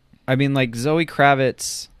 But I mean, like Zoe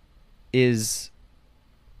Kravitz is,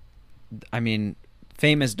 I mean,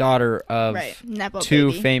 famous daughter of right? Nepo two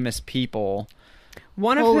baby. famous people.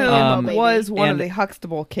 one of Holy whom Nepo baby. was one of And the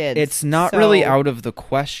Huxtable kids. It's not So- really out of the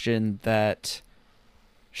question that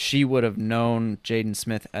she would have known Jaden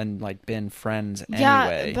Smith and like been friends Yeah,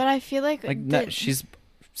 anyway. but I feel like she's,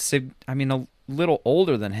 I mean, a little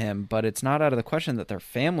older than him, but it's not out of the question that their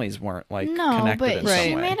families weren't like no, connected but in Right. she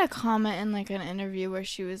some way. made a comment in like an interview where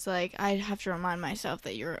she was like, "I'd have to remind myself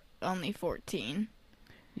that you're only 14."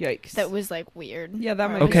 Yikes. That was like weird. Yeah, that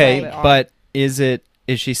might Or be was Okay, Right. like- but is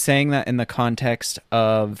she saying that in the context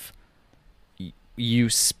of you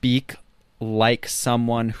speak like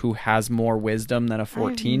someone who has more wisdom than a I have no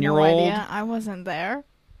 14-year-old? idea. I wasn't there.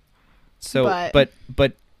 So, but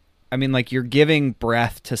I mean, like you're giving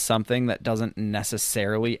breath to something that doesn't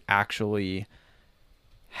necessarily actually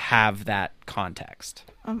have that context.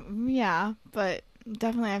 Yeah, but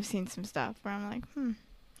definitely I've seen some stuff where I'm like,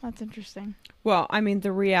 that's interesting. Well, I mean,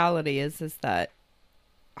 the reality is that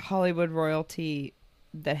Hollywood royalty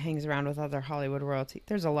that hangs around with other Hollywood royalty,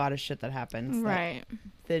 there's a lot of shit that happens that Right.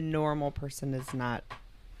 the normal person is not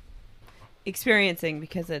experiencing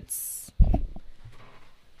because it's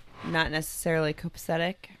not necessarily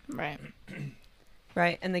copacetic, Right.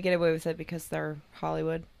 right? And they get away with it because they're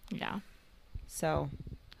Hollywood. Yeah. So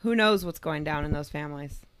who knows what's going down in those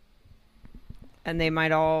families? And they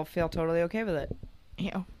might all feel totally okay with it.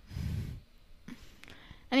 Ew.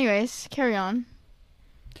 Anyways, carry on.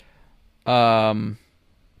 My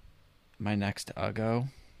next Uggo.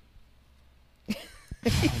 I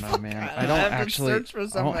don't know, man. I I don't have to actually. search for I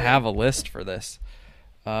don't somebody. have a list for this.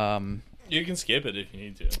 You can skip it if you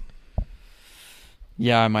need to.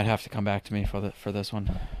 Yeah, I might have to come back to me for this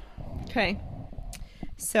one. Okay.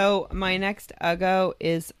 So my next Uggo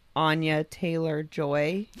is Anya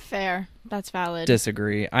Taylor-Joy. Fair. That's valid.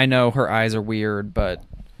 Disagree. I know her eyes are weird, but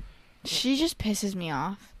She just pisses me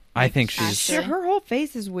off. I think Actually. she's Her whole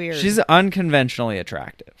face is weird. she's unconventionally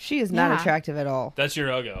attractive. She is not Yeah. attractive at all. That's your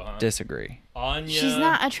Uggo, huh? Disagree. Anya. She's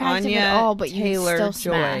not attractive Anya at all, but you Taylor-Joy. still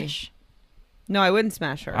smash. No, I wouldn't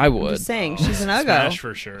smash her. I I'm would. just saying she's an Uggo. Smash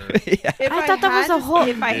for sure. Yeah. If I thought that was had the to- whole-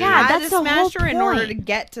 If I yeah, had that's to the whole smash her in order point. to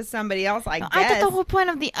get to somebody else, I guess. I thought the whole point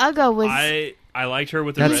of the Uggo was I liked her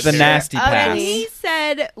with the That's red the hair. nasty Oh, pass. And he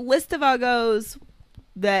said list of Uggos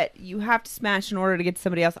that you have to smash in order to get to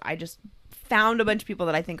somebody else. I just found a bunch of people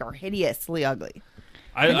that I think are hideously ugly.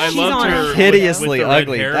 I she's loved on her a with Hideously the red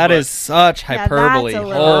ugly. hair, That but is such Yeah, hyperbole. that's a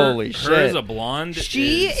little- Holy her shit. as a blonde.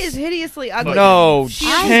 She is hideously ugly. No She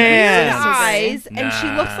has chance. weird eyes, and she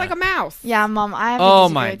Nah. looks like a mouse. Yeah, Mom, I have to Oh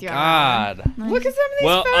disagree my with you on that god. one. Look at some of these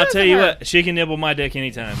Well, photos I'll tell of you her. what. She can nibble my dick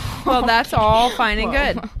anytime. Well, that's all fine and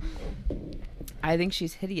Whoa. good. I think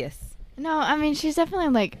she's hideous. No, I mean, she's definitely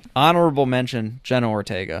like, Honorable mention, Jenna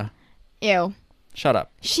Ortega. ew. Shut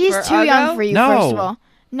up. She's For too young Uggo? for you, No. first of all.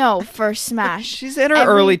 No, for Smash. She's in her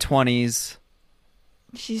Every- early 20s.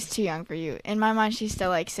 She's too young for you. In my mind, she's still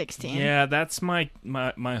like 16. Yeah, that's my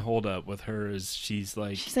hold up with her is she's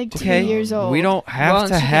like She's like 2 Okay, years old. we don't have Well, and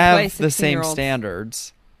to she can play have the same 16-year-olds.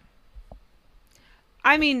 standards.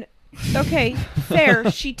 I mean, okay, fair.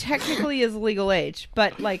 She technically is legal age,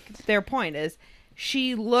 but like their point is,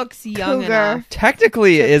 she looks young Cougar. enough.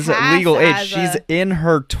 Technically, To it is pass legal age. as She's a- in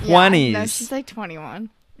her Yeah, 20s. no, she's like 21.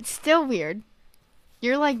 It's still weird.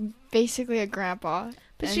 You're like basically a grandpa.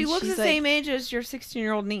 But and she looks the she's, like- same age as your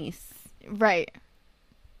 16-year-old niece, Right.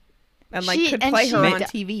 and like She- could and play she- her on Ma-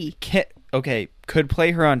 TV. Okay, could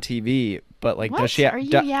play her on TV, but like, What does she? are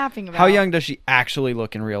you yapping about? How young does she actually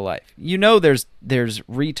look in real life? You know, there's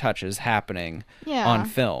retouches happening Yeah. on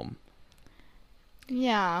film.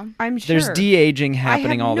 Yeah. I'm sure. There's de-aging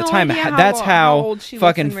happening have all the no time. idea That's how how old she looks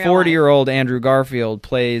fucking in real 40-year-old Andrew Garfield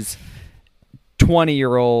plays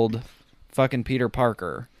 20-year-old fucking Peter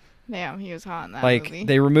Parker. Yeah, he was hot in that Like, movie.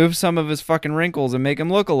 they remove some of his fucking wrinkles and make him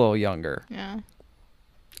look a little younger. Yeah.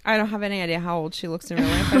 I don't have any idea how old she looks in real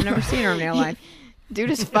life. I've never seen her in real life. Dude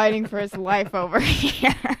is fighting for his life over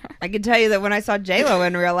here. I can tell you that when I saw J-Lo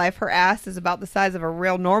in real life, her ass is about the size of a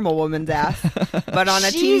real normal woman's ass. But on a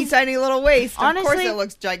teeny She's- tiny little waist, of course honestly- it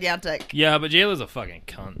looks gigantic. Yeah, but Jayla's a fucking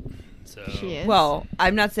cunt. So She is. Well,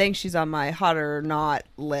 I'm not saying she's on my hot or not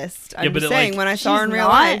list. I'm Yeah, but just it, saying like, when I saw her in she's real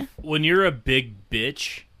not. life. when you're a big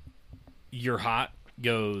bitch, your hot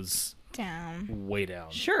goes Down. way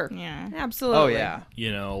down. Sure. Yeah. Absolutely. Oh, yeah.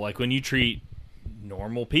 You know, like when you treat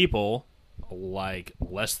normal people like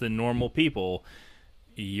less than normal people,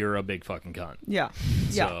 you're a big fucking cunt. Yeah.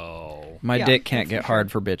 Yeah. So My Yeah, dick can't that's get for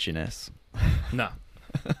hard for bitchiness. no.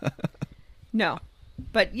 No.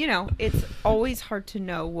 But, you know, it's always hard to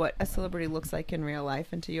know what a celebrity looks like in real life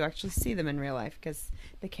until you actually see them in real life because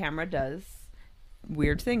the camera does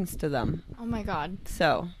weird things to them. Oh my god.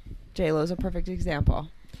 So, J-Lo's a perfect example.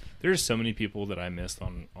 There's so many people that I missed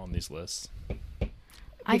on these lists.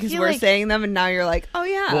 I Because feel we're like saying them and now you're like, oh,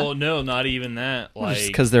 yeah. Well, no, not even that. Just Like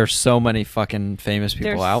because there's so many fucking famous people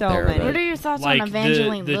There's out so there. many. that- what are your thoughts like on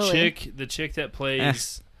Evangeline the Lilly? the chick that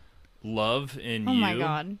plays Love in Oh You. my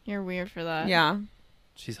god, you're weird for that. yeah.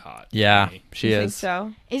 She's hot. Yeah, to me. she You is. think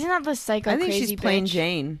so? Isn't that the psycho I think crazy she's plain bitch?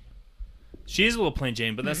 Jane. She's a little plain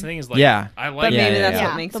Jane, but that's the thing is like Yeah. I like But Yeah, maybe yeah, that's yeah.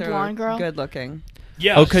 what makes The her blonde girl? good looking.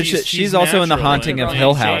 Yeah, Oh, 'cause she's also in The natural Haunting and of plain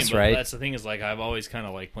Hill Jane, House, but right? That's the thing is like I've always kind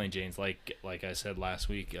of liked plain Janes, like I said last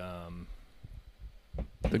week.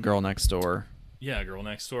 The girl next door. Yeah, Girl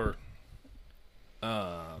Next Door.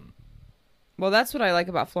 Well, that's what I like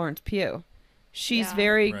about Florence Pugh. She's Yeah.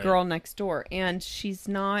 very Right. girl next door, and she's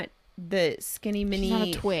not the skinny mini, She's not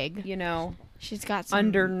a twig. you know, She's got some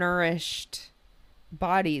undernourished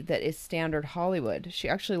body that is standard Hollywood. She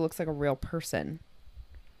actually looks like a real person.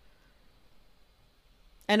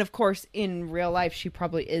 And of course, in real life, she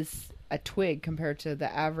probably is a twig compared to the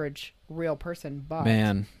average real person. But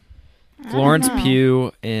Man. I don't Florence know.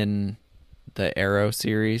 Pugh in the Arrow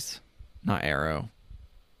series. Not Arrow.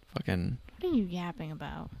 Fucking... What are you yapping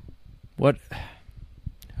about? What?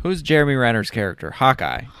 Who's Jeremy Renner's character?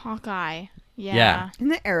 Hawkeye. Hawkeye. Yeah. Yeah. in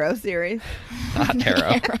the Arrow series, Not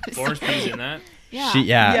Arrow. Florence Pugh's in that. Yeah.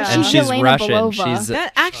 Yeah. And She's she's Elena Russian. Belova. She's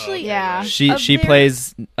that actually, Yeah. she Of their-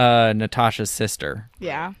 plays Natasha's sister.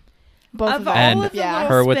 Yeah. Both of of all them. And of the yeah. little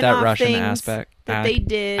Her with that spin-off Russian things aspect that they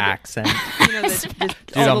did, accent. you know, the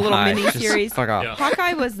Dude, all I'm the little high. mini Just series. fuck off. Yeah.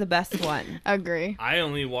 Hawkeye was the best one. Agree. I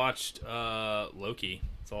only watched Loki.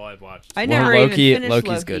 That's all I've watched. I Well, never Loki, even finished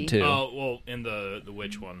Loki's Loki. good too. Oh well, in the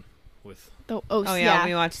witch one with Oh yeah,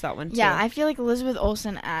 we watched that one too. Yeah, I feel like Elizabeth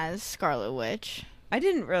Olsen as Scarlet Witch. I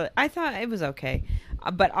didn't really. I thought it was okay,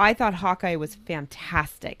 but I thought Hawkeye was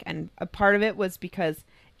fantastic, and a part of it was because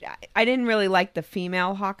I didn't really like the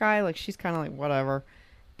female Hawkeye. Like she's kind of like whatever,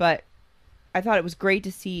 but I thought it was great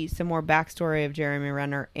to see some more backstory of Jeremy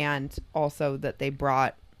Renner, and also that they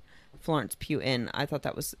brought Florence Pugh in. I thought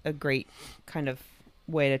that was a great kind of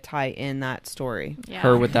way to tie in that story. Yeah.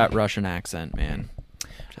 Her with that Russian accent, man.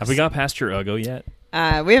 Have we got past your Uggo yet?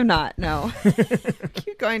 We have not. No,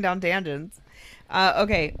 keep going down tangents.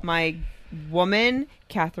 Okay, my woman,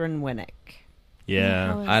 Catherine Winnick.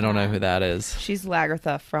 Yeah. I don't know who that is. She's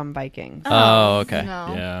Lagertha from Vikings. Oh, okay.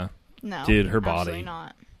 No. Yeah. No. Dude, her Absolutely body.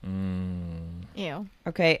 not. Mm. Ew.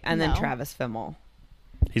 Okay, and then No. Travis Fimmel.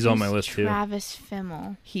 He's on my Who's list too. Travis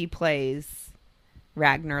Fimmel. He plays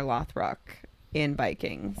Ragnar Lothbrok in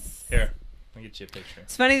Vikings. Here, I'll get you a picture.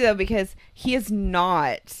 It's funny though because he is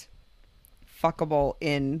not fuckable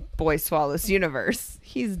in Boy Swallows universe.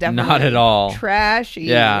 He's definitely Not at all. trashy.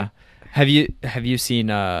 Yeah. Have you seen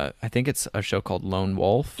I think it's a show called Lone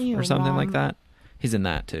Wolf Ew, or something like Mom. that? He's in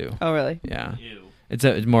that too. Oh really? Yeah. Ew.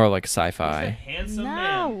 It's more like He's a sci-fi. handsome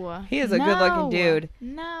man. No. He is a good-looking dude.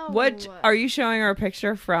 No. What are you showing her a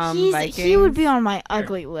picture from Vikings? He would be on my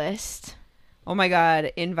ugly list. Oh my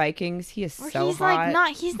god, in Vikings he is Where so he's hot.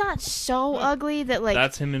 like he's not so ugly that like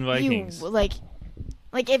That's him in Vikings. you like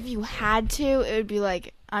if you had to, it would be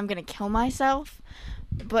like I'm gonna kill myself.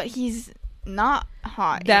 But he's not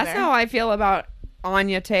hot. That's either. how I feel about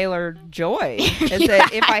Anya Taylor-Joy. Is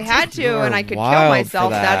that if I had to You're and I could kill wild myself, for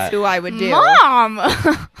that. that's who I would do. Mom.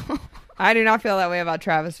 I do not feel that way about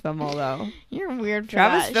Travis Fimmel though. You're weird for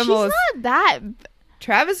Travis that. Fimmel She's is- not that.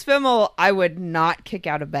 Travis Fimmel, I would not kick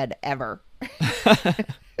out of bed ever.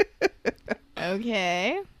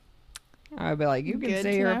 Okay. I would be like, you can Good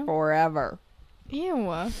stay to here know. forever.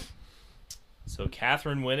 Ew. So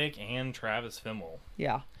Catherine Winnick and Travis Fimmel.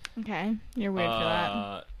 Yeah. Okay. You're weird for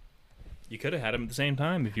that. You could have had them at the same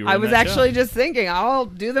time if you were. I in was that actually show. just thinking, I'll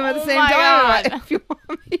do them at the Oh same my time God. if you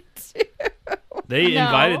want me to. They No.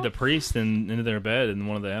 invited the priest into their bed in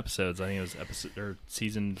one of the episodes. I think it was episode or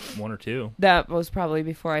season 1 or 2. That was probably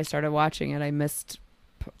before I started watching it. I missed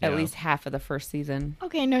at Yeah. least half of the first season.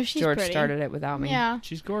 Okay, no, she's George pretty. started it without me. Yeah.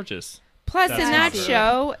 She's gorgeous. Plus, That's in that not true.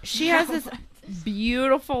 show, she has this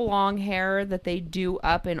beautiful long hair that they do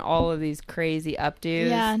up in all of these crazy updos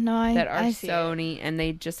Yeah, no, that are I see so it. neat, and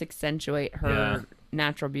they just accentuate her Yeah.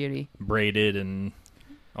 natural beauty. Braided and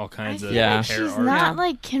all kinds I of feel Yeah. like hair she's art. not Yeah.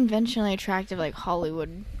 like conventionally attractive, like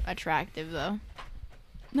Hollywood attractive though.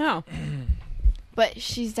 No. But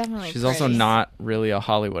she's definitely. She's also pretty. not really a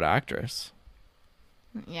Hollywood actress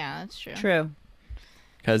Yeah, that's true. True.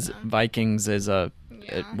 because Vikings is it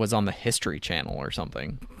Yeah. was on the History Channel or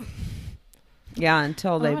something. Yeah,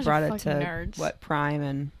 until they bunch of brought it to, fucking nerds. Prime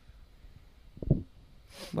and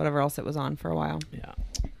whatever else it was on for a while. Yeah.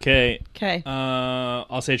 Okay. Okay.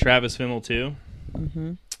 I'll say Travis Fimmel too. Mm-hmm.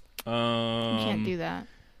 You can't do that.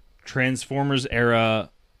 Transformers era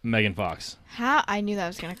Megan Fox. How? I knew that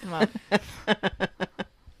was gonna come up.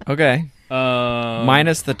 Okay. Um,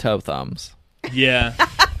 Minus the toe thumbs. Yeah.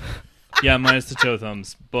 Yeah, minus the toe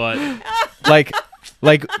thumbs. But like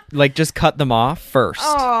just cut them off first.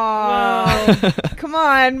 Oh, come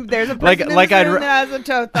on! There's a person Like- in like this I'd room ra- that has a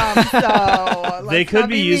toe thumb, so They let's could not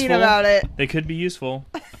be mean useful. about it. they could be useful.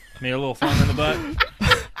 Maybe a little thumb in the butt.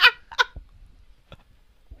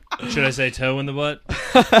 Should I say toe in the butt?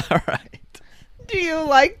 All right. Do you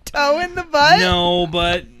like toe in the butt? No,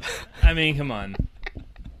 but I mean, come on.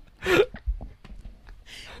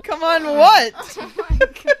 Come on, what? Oh my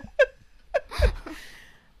God.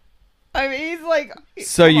 I mean, he's like.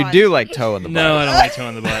 So come you on. do like toe in the No, I butt. don't like toe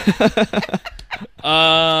in the butt.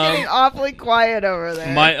 Getting awfully quiet over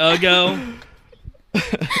there. My Uggo,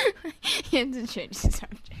 He had to change the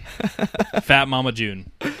subject. Fat Mama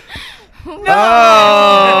June.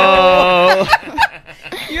 Oh.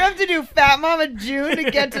 You have to do Fat Mama June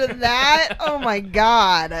to get to that. Oh my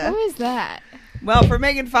god. Who is that? Well, for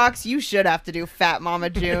Megan Fox, you should have to do Fat Mama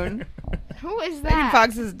June. Who is Megan that?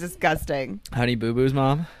 Fox is disgusting. Honey Boo Boo's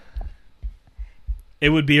mom. It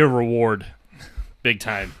would be a reward. Big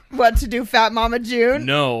time. What, to do Fat Mama June?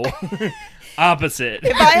 No. Opposite.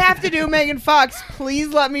 If I have to do Megan Fox, please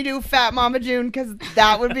let me do Fat Mama June because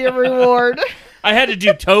that would be a reward. I had to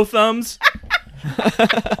do toe thumbs.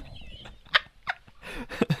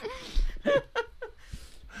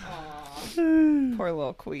 Poor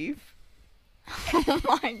little queef. Oh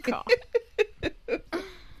my God.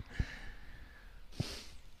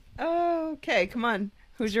 Okay, come on.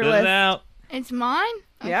 Who's your Spit list? it out. It's mine?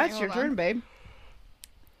 Yeah, Okay, it's your hold on. turn, babe.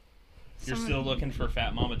 You're still looking for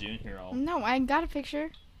Fat Mama June here. No, I got a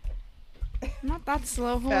picture. I'm not that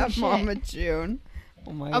slow. Holy Fat shit. Mama June.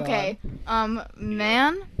 Oh my god. Okay.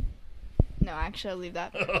 Man. No, actually, I'll leave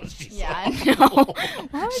that. Oh, she's Yeah, I awful. know.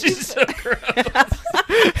 Why would you She's so gross.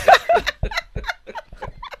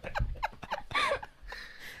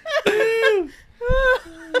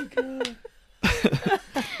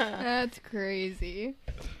 That's crazy.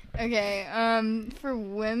 Okay, for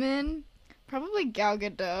women, probably Gal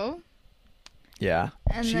Gadot. Yeah.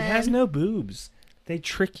 And She then, has no boobs. They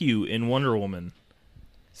trick you in Wonder Woman.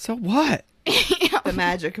 So what? The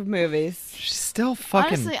magic of movies. She's still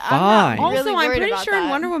fucking Honestly, I'm fine. not- Also, really I'm worried pretty about sure in that.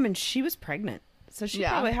 Wonder Woman she was pregnant. So she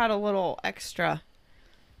Yeah. probably had a little extra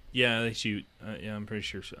Yeah, they shoot. Yeah, I'm pretty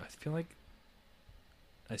sure. I feel like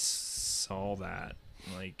I saw that.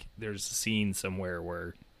 Like, there's a scene somewhere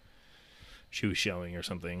where she was showing or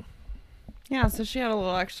something. Yeah, so she had a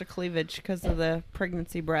little extra cleavage because of the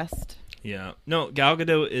pregnancy breast. Yeah. No, Gal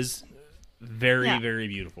Gadot is very, Yeah. very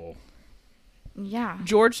beautiful. Yeah.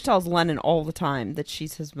 George tells Lennon all the time that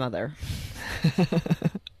she's his mother.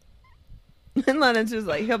 And Lennon's just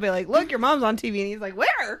like, he'll be like, look, your mom's on TV. And he's like,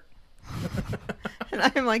 where? And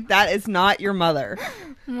I'm like, that is not your mother.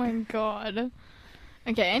 Oh my god.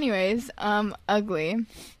 Okay, anyways, ugly.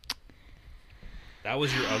 That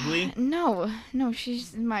was your ugly? No,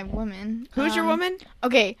 she's my woman. Who's your woman?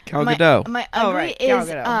 Okay. Gal my, Gadot. My Oh, ugly right, Gal is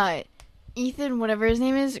Gadot. Ethan, whatever his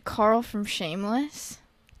name is, Carl from Shameless.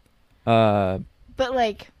 Wait, But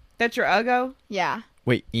like, That's your Uggo? yeah.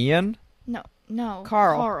 Ian? No.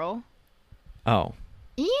 Carl. Oh.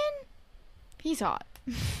 Ian? He's hot.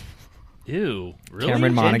 Ew. Really?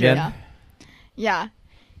 Cameron Monaghan? Yeah. Yeah.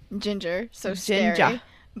 Ginger. So Ginger. scary.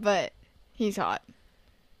 But he's hot.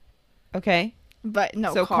 Okay. But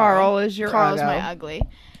no, So Carl is your Carl's Uggo. my ugly.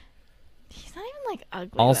 He's not even like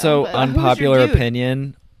ugly. Also, though, but unpopular Who's your dude?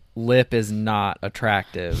 opinion, Lip is not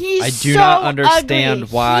attractive. He's I do so not understand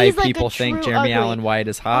ugly. why He's like people a think true Jeremy ugly. Allen White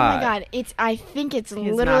is Oh hot. my god, I think it's He's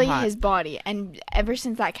not literally hot. his body, and ever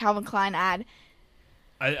since that Calvin Klein ad,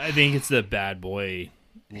 I think it's the bad boy,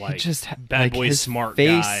 like, Just bad like boy his smart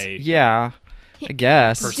face, guy. Yeah, I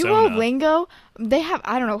guess. Persona. Duolingo, they have,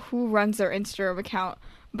 I don't know who runs their Instagram account,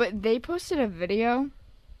 but they posted a video.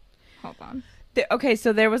 Hold on. Okay,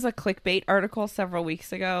 so there was a clickbait article several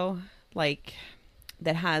weeks ago, like,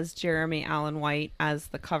 that has Jeremy Allen White as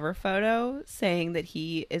the cover photo, saying that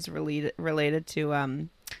he is related to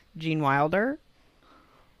Gene Wilder.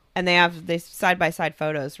 And they have side-by-side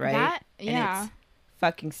photos, right? That, And yeah. it's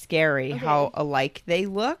fucking scary Okay. how alike they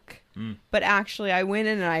look. Mm. But actually, I went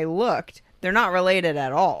in and I looked. They're not related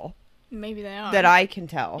at all, Maybe they are. that I can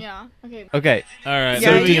tell. Yeah. Okay. Okay, All right. Yeah,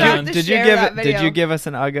 so moving you did have on. to did you share give that did you video. give us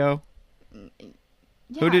an Uggo?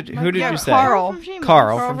 Yeah, did- my who did brother. you say? Carl. from Shameless.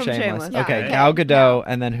 Carl Carl from from Shameless. Shameless. Yeah, Okay, okay. Gal Gadot,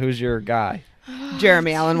 and then who's your guy?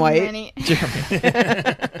 Jeremy Allen Too White. many.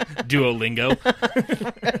 Duolingo.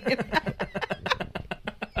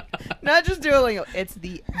 Not just Duolingo. It's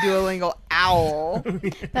the Duolingo owl.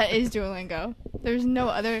 That is Duolingo. There's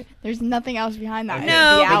nothing else behind that. No,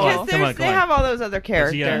 The owl. because Come on, they have all those other he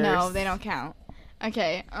characters. got? No, they don't count.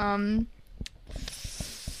 Okay,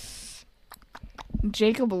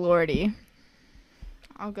 Jacob Elordi.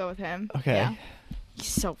 I'll go with him. Okay. Yeah. He's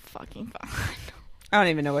so fucking fun. I don't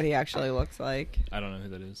even know what he actually looks like. I don't know who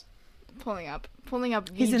that is. Pulling up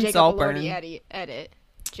the He's in Jacob Saltburn. Elordi edit.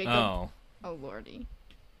 Jacob Oh. Elordi.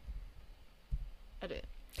 Edit.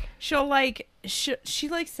 She'll like, she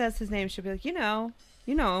like says his name. She'll be like, you know,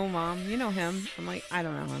 Mom, you know him. I'm like, I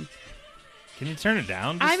don't know him. Can you turn it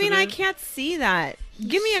down? just I mean, a I bit? can't see that. He's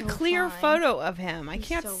Give me a so clear fine. photo of him. I He's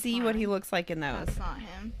can't so see what he fine. looks like in those. That's not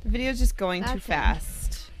him. The video's just going too That's him.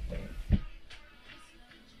 fast.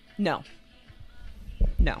 No.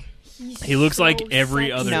 He looks so like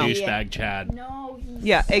every other No. douchebag Chad. No, he's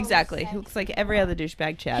Yeah, so exactly. He sexy. looks like every other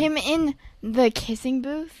douchebag Chad. Him in the kissing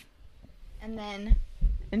booth, and then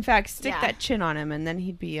In fact, stick Yeah. that chin on him, and then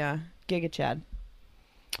he'd be Giga Chad.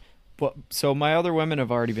 Well, so my other women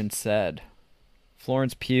have already been said.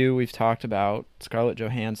 Florence Pugh, we've talked about. Scarlett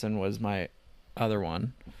Johansson was my other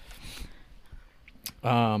one.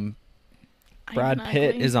 Brad I'm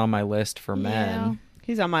Pitt ugly. is on my list for Yeah. men.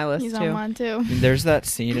 He's on my list He's too. on mine too. There's that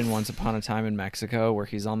scene in Once Upon a Time in Mexico where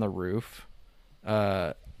he's on the roof,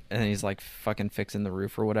 and he's like fucking fixing the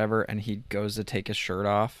roof or whatever, and he goes to take his shirt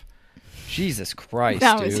off. Jesus Christ,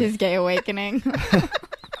 That dude. was his gay awakening.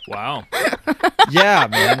 Wow. Yeah,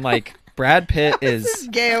 man. Like Brad Pitt is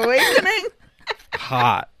Gay awakening.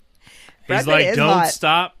 hot. Brad He's Pitt like, is don't hot."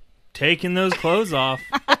 stop taking those clothes off.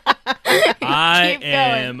 I Keep going.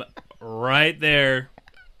 am right there.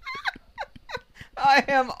 I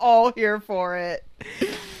am all here for it.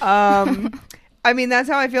 I mean, that's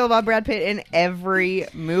how I feel about Brad Pitt in every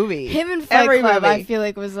movie. Him in Fight every Club, movie. I feel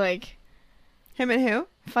like was like Him and who?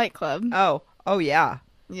 Fight Club. Oh yeah.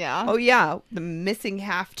 Yeah. Oh yeah. The missing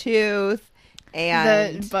half tooth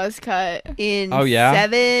and The buzz cut. in Oh yeah,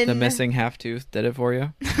 7 the missing half tooth did it for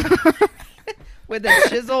you. with the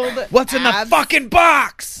chiseled. What's in the abs. fucking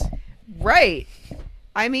box? Right.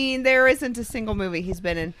 I mean, there isn't a single movie he's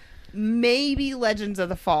been in. Maybe Legends of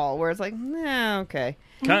the Fall, where it's like, nah, okay.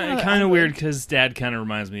 Kind of weird because Dad kind of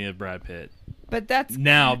reminds me of Brad Pitt. But that's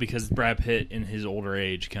Now, because Brad Pitt in his older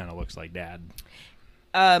age kind of looks like Dad.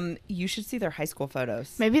 you should see their high school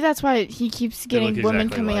photos. Maybe that's why he keeps They getting look women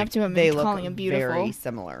exactly coming like- up to him They and look calling him beautiful. very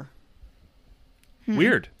similar.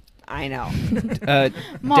 Weird. I know.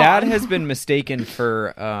 Mom. Dad has been mistaken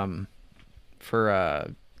for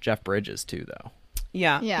Jeff Bridges too, though.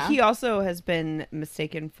 Yeah. Yeah. He also has been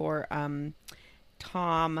mistaken for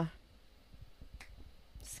Tom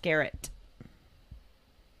Skerritt,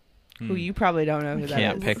 who you probably don't know who that is.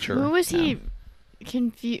 Can't picture. Who was no. he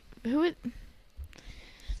confused? Who was...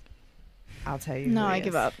 I'll tell you. No, who he I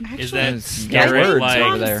give up. Is that Got scary? words Like,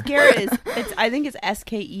 over there. Skerritt is. I think it's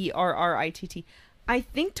Skerritt. I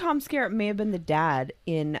think Tom Skerritt may have been the dad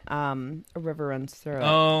in A River Runs Through It.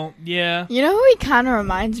 oh yeah. You know who he kind of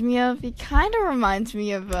reminds me of? He kind of reminds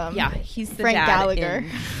me of yeah, he's the Frank dad Gallagher.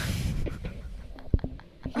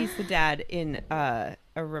 He's the dad in A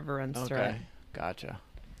River Runs Through It. Okay, gotcha.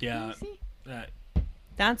 Yeah. Is he?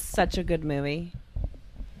 That's such a good movie.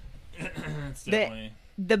 That's definitely.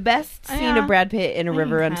 The best scene Yeah. of Brad Pitt in A I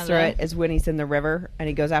River can Runs Through kinda- It is when he's in the river and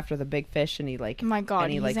he goes after the big fish and he like Oh my God,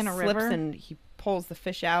 and he he's like in a slips river? and he pulls the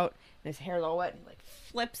fish out and his hair's all wet and he like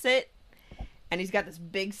flips it and he's got this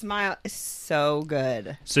big smile. It's so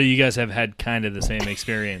good. So you guys have had kind of the same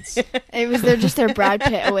experience. It was just their Brad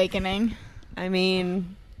Pitt awakening. I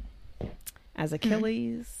mean, as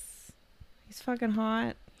Achilles, he's fucking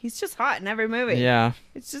hot. He's just hot in every movie. Yeah,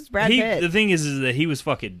 It's just Brad Pitt. The thing is that he was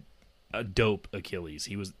fucking a dope Achilles.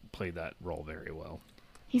 He played that role very well.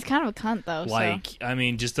 He's kind of a cunt though. Like, I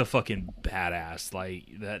mean, just a fucking badass. Like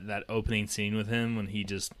that opening scene with him when he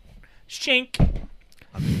just shank.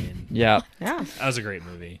 I mean, yeah. Yeah. that was a great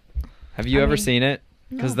movie. Have you I ever mean, seen it?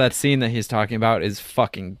 Because No. that scene that he's talking about is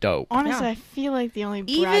fucking dope. Honestly, Yeah. I feel like the only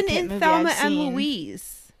Brad Even Pitt in movie Thelma I've and seen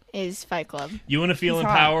Louise. is Fight Club. You want to feel He's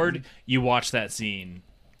hot. empowered? You watch that scene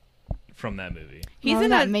from that movie He's Why in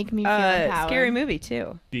would that a make me feel empowered? scary movie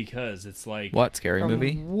too. because it's like. What scary From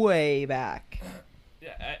movie? Way back.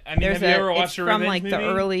 I mean, There's have you ever it's watched a from, revenge like, the movie?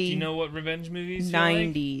 early Do you know what revenge movies? feel like?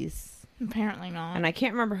 90s. Apparently not. And I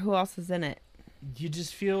can't remember who else is in it. You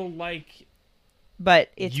just feel like But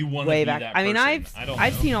it's You wanna way be back. that I mean, person. I don't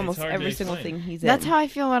I've know. seen It's almost hard to every single explain. thing he's in. That's how I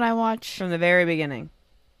feel when I watch. from the very beginning.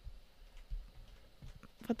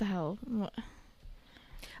 What the hell? What?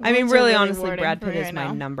 I mean, Words are really, honestly, wording Brad for Pitt me is right my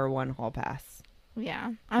now. number one hall pass.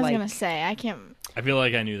 Yeah, I was like- gonna say I can't. I feel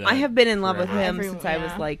like I knew that. I have been in love with forever. him since I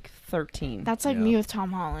was Yeah. like 13. That's like Yeah. me with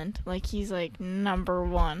Tom Holland. Like he's like number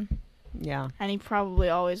one, Yeah, and he probably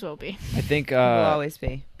always will be. I think. he will always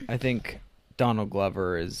be. I think Donald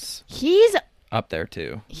Glover is He's up there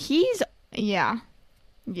too, yeah.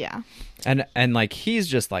 and like he's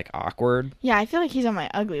just like awkward. Yeah, I feel like he's on my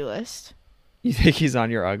ugly list. You think he's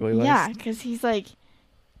on your ugly list? Yeah, because he's like,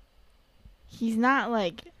 he's not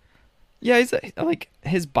like, Yeah, he's like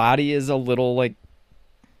his body is a little like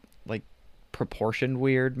proportioned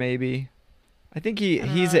weird maybe. I think I don't know, I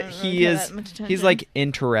don't really he pay is that much he's attention. like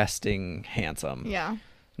interesting handsome. yeah.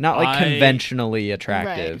 Not like I- conventionally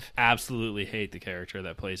attractive. absolutely hate the character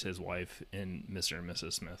that plays his wife in Mr. and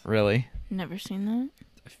Mrs. Smith. Really? Never seen that.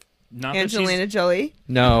 Not that Angelina Jolie.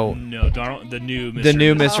 No. No, Donald, the new Mr. The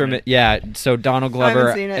new and Mr. Yeah, so Donald Glover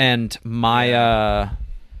haven't seen it. and Maya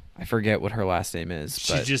I forget what her last name is,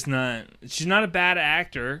 She's but just not. She's not a bad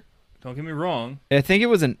actor. Don't get me wrong. I think it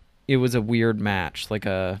was a weird match, like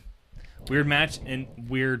a Weird match and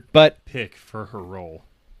weird but pick for her role.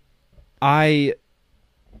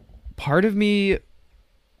 part of me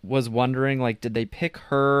was wondering, like, did they pick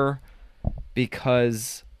her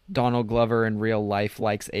because Donald Glover in real life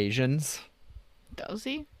likes Asians? Does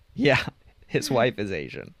he? Yeah, his wife is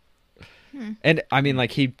Asian. And I mean,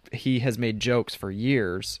 like, he has made jokes for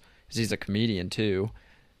years, 'cause he's a comedian too,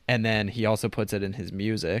 and then he also puts it in his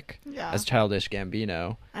music Yeah. as Childish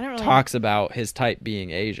Gambino. I don't really. Talks about his type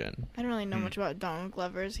being Asian. I don't really know much about Donald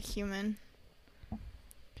Glover as a human. I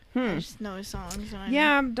Hmm. just know his songs. And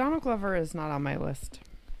Yeah, Donald Glover is not on my list.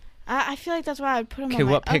 I feel like that's why I'd put him Okay, on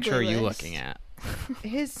my what picture are ugly you list. looking at?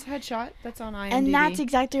 His headshot that's on IMDb. And that's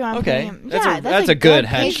exactly what I'm Okay, putting him. that's Yeah, a- that's a good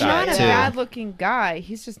picture. He's not a too. bad-looking guy.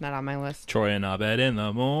 He's just not on my list. Troy and Abed in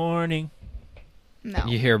the morning. No.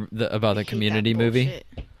 You hear about the I hate Community that movie? bullshit.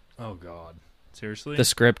 Oh God, seriously? The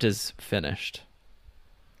script is finished,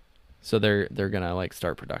 so they're gonna like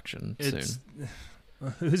start production It's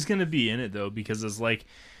soon. who's gonna be in it though? Because it's like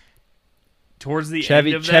towards the Chevy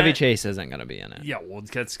end of Chevy that, Chase isn't gonna be in it. Yeah, well,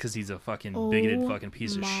 that's because he's a fucking bigoted Oh fucking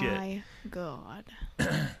piece of shit. My God.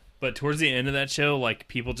 But towards the end of that show, like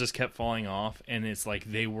people just kept falling off, and it's like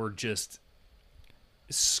they were just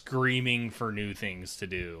screaming for new things to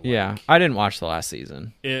do. Yeah, Like, I didn't watch the last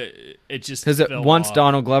season it just because fell once off.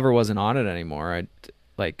 Donald Glover wasn't on it anymore,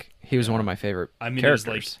 he was one of my favorite I mean, characters.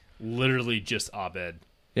 it was like literally just Abed.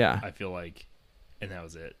 Yeah, I feel like, and that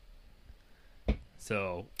was it.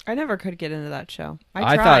 So I never could get into that show.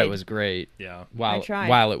 I thought it was great. yeah,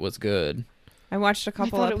 While it was good. I watched a I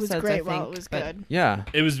couple thought it episodes. was great I while think, it was but- good. Yeah.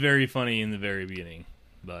 it was very funny in the very beginning,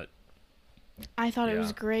 but I thought it Yeah.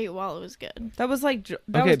 was great while it was good. That was like that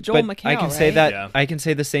Okay, was Joel but McHale, I can right? say that Yeah. I can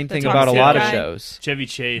say the same The thing Tom about a lot of Cruise guy. shows. Chevy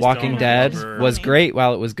Chase, Walking Donald Dead Glover, was great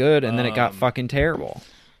while it was good, and then it got Um, fucking terrible.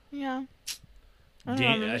 Yeah. I don't know,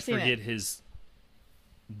 I've never I seen forget it. his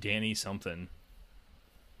Danny something.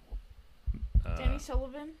 Danny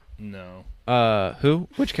Sullivan? No, Who?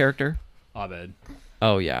 Which character? Abed.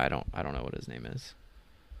 Oh yeah, I don't know what his name is.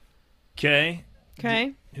 Okay,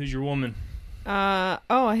 Okay. who's your woman? We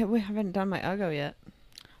haven't done my Uggo yet.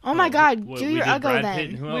 Oh my god, What, do we your did Uggo Brad Pitt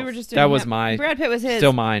and then. who We else? were just doing That was him. my Brad Pitt was his.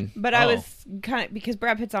 still mine. But I Oh. was kind of because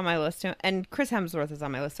Brad Pitt's on my list too, and Chris Hemsworth is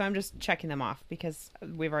on my list, so I'm just checking them off because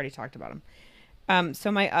we've already talked about him.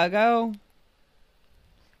 So my Uggo,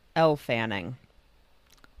 Elle Fanning.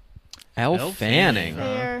 Elle Elle Fanning. Fanning.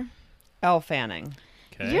 Fair. Elle Fanning.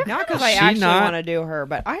 Okay. You're Not because Is I she actually not- want to do her,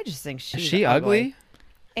 but I just think Is she's she ugly?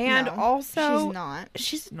 And No, also, she's not.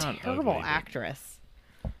 she's a Not terrible ugly, but- actress.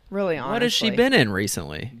 Really, honestly. What has she been in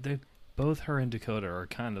recently? Both her and Dakota are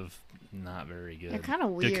kind of not very good. They're kind of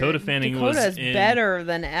weird. Dakota Fanning Dakota's was in better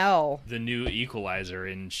than Elle. the new Equalizer,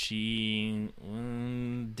 and she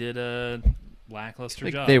did a lackluster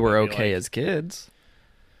Like job. they were I feel okay like. as kids.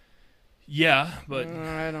 Yeah, but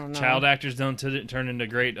I don't know. child actors don't turn into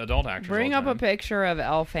great adult actors. Bring all up the a time. picture of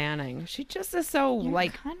Elle Fanning. She just is so You're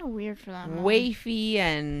like kind of weird for that. one. wafy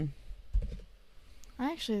and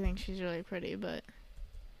I actually think she's really pretty, but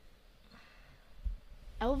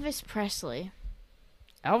Elvis Presley.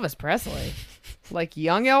 Elvis Presley. Like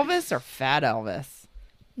young Elvis or fat Elvis?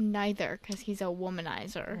 Neither, because he's a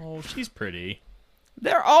womanizer. Oh, she's pretty.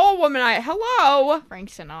 They're all women. Hello. Frank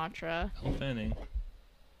Sinatra. Elle Fanning.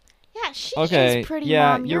 Yeah, she Okay, is pretty.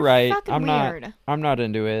 yeah, Mom. you're right. Fucking I'm weird. not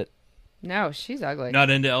into it. No, she's ugly. Not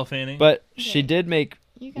into Elle Fanning. But she Okay. did make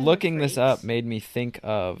You guys are looking this up freaks. made me think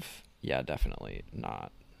of definitely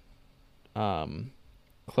not.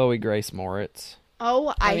 Chloe Grace Moritz.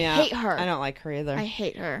 Oh, I yeah, hate her. I don't like her either. I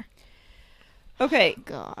hate her. Okay.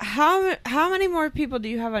 God. How many more people do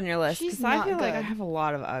you have on your list? She's 'Cause I not feel like I good. have a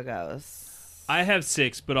lot of Uggos. I have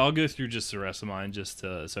 6, but I'll go through just the rest of mine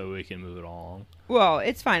so we can move it along. Well,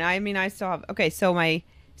 it's fine. I mean, I still have. Okay, so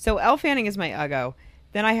Elle Fanning is my Uggo.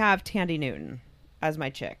 Then I have Tandy Newton as my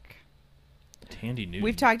chick. Tandy Newton.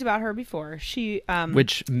 We've talked about her before. She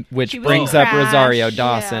Which she was brings in up Crash, Rosario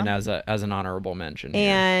Dawson yeah. as an honorable mention. here.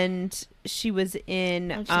 and she was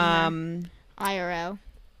in I've seen IRL.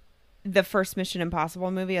 the first Mission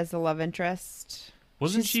Impossible movie as the love interest.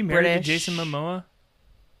 Wasn't she's she married British. to Jason Momoa?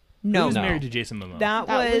 No, Who was No. married to Jason Momoa? that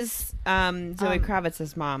That was Zoe um,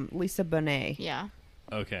 Kravitz's mom, Lisa Bonet. Yeah.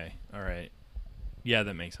 Okay, all right. Yeah,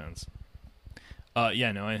 that makes sense.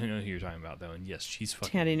 Yeah, no, I know who you're talking about though, and yes, she's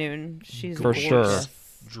fucking Tandy Newton. She's For sure. gorgeous.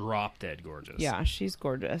 drop dead gorgeous. Yeah, she's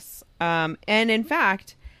gorgeous. And in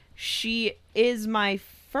fact, she is my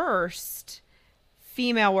first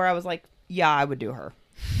female where I was like, yeah, I would do her.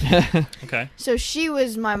 Okay. So she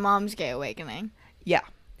was my mom's gay awakening. Yeah.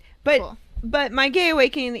 But Cool. but my gay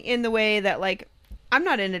awakening in the way that like I'm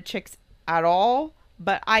not into chicks at all,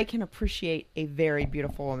 but I can appreciate a very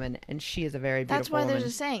beautiful woman, and she is a very beautiful That's why woman. there's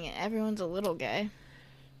a saying, everyone's a little gay.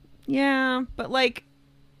 Yeah, but like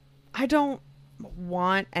I don't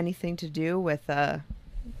want anything to do with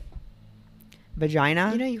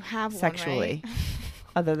vagina You know you have sexually one,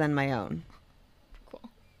 other than my own. Cool.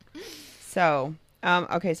 So,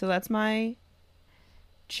 okay, so that's my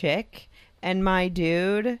chick and my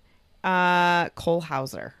dude, Cole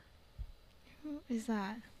Hauser right? Who is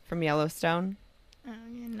that? from Yellowstone, Oh,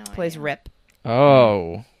 yeah, no plays idea. Rip.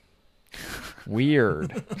 Oh.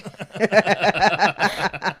 Weird.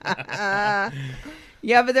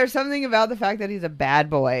 Yeah, but there's something about the fact that he's a bad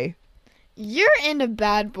boy. You're into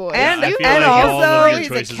bad boys. And, I feel and like all of also your he's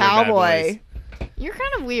a choices are bad cowboy. boys. You're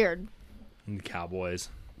kind of weird. And Cowboys.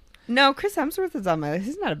 No, Chris Hemsworth is on my list.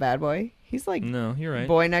 He's not a bad boy. He's like No, you're right.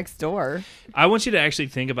 boy next door. I want you to actually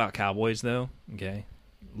think about cowboys, though. Okay,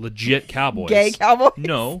 legit cowboys. Gay cowboy.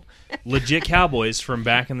 No, legit cowboys from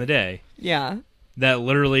back in the day Yeah. that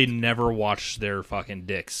literally never washed their fucking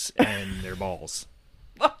dicks and their balls.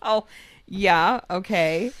 Well, yeah,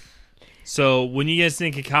 okay. So when you guys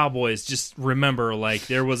think of cowboys, just remember, like,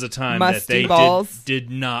 there was a time that Musty they balls. did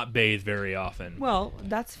not bathe very often. Well,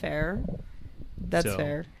 that's fair. That's So-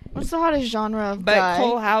 fair. What's the hottest genre of But guy?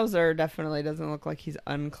 Cole Hauser definitely doesn't look like he's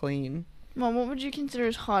unclean. Mom, what would you consider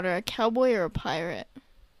as hotter, a cowboy or a pirate?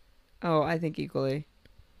 Oh, I think equally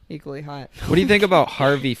hot. What do you think about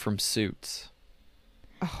Harvey from Suits?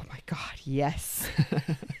 Oh my God, yes.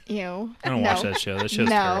 Ew. I don't watch that show. That show's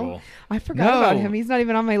No. terrible. I forgot about No. him. He's not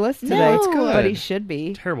even on my list today. No. It's good. But he should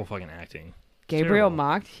be. Terrible fucking acting. Gabriel terrible.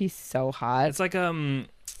 Mocked. He's so hot. It's like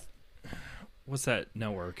what's that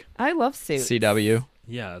network? I love Suits. CW.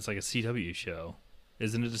 Yeah, it's like a CW show.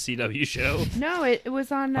 Isn't it a CW show? No, it was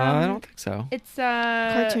on. I don't think so. It's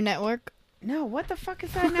Cartoon Network. No, what the fuck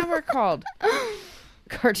is that network called?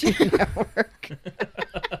 Cartoon Network.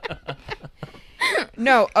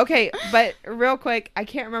 No, okay, but real quick, I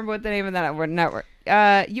can't remember what the name of that network.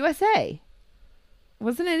 USA.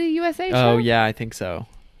 Wasn't it a USA show? Oh yeah, I think so.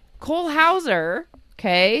 Cole Hauser.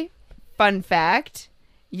 Okay, fun fact.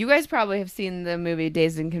 You guys probably have seen the movie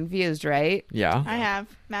Dazed and Confused, right? Yeah. I have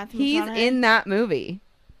Matthew. He's McConaughey. in that movie.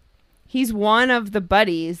 He's one of the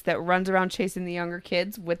buddies that runs around chasing the younger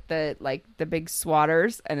kids with the big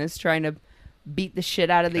swatters and is trying to beat the shit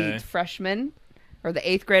out of Okay. the freshmen or the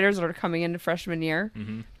 8th graders that are coming into freshman year.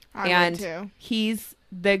 Mm-hmm. I would And too. he's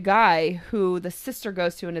the guy who the sister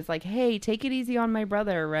goes to and is like, "Hey, take it easy on my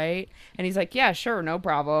brother, right?" And he's like, "Yeah, sure, no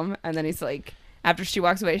problem." And then he's like, after she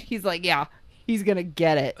walks away, he's like, "Yeah, he's gonna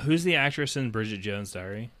get it." Who's the actress in Bridget Jones'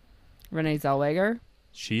 Diary? Renee Zellweger.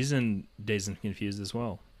 She's in Dazed and Confused as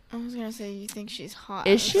well. I was gonna say you think she's hot.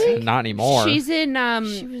 Is she? Not anymore. She's in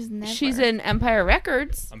She was never. she's in Empire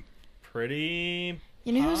Records. Pretty.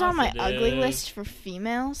 You know who's on my Positive. ugly list for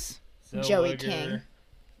females? Joey Zellweger. King.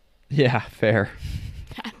 Yeah, fair.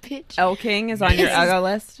 That bitch. Elle King is on your Yes. Uggo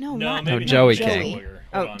list. No, No, not maybe not Joey Joey. King. Zellweger.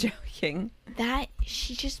 Hold Oh, on. Joey King. that.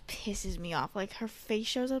 She just pisses me off. Like her face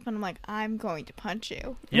shows up, and I'm like, I'm going to punch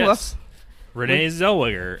you. Yes. Renee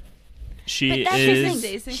Zellweger. She But that's is. the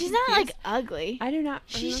thing. Dazed and She's not like Confused? ugly. I do not.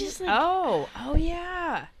 She's remember. just like- Oh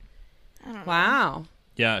yeah. I don't know. Wow.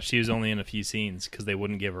 Yeah, she was only in a few scenes because they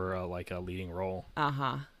wouldn't give her a leading role. Uh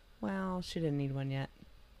huh. Well, she didn't need one yet.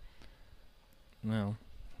 No.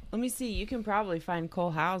 Let me see. You can probably find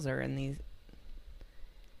Cole Hauser in these.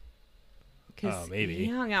 Oh, maybe. He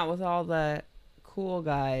hung out with all the cool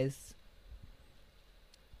guys.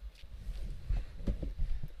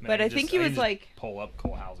 But I think he was, like, pull up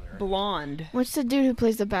Cole Hauser. Blonde. What's the dude who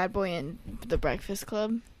plays the bad boy in The Breakfast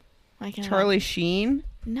Club? Like Charlie Sheen.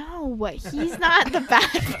 No, he's not the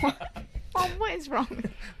bad boy. Oh, what is wrong with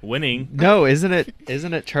Winning. No, isn't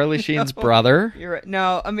it Charlie Sheen's brother? You're right.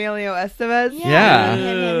 No, Emilio Estevez. Yeah.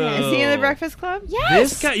 Is he in the Breakfast Club? Yes.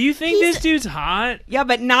 This guy, you think He's- this dude's hot? Yeah,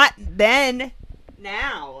 but not then.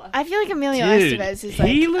 Now. I feel like Emilio Dude, Estevez is like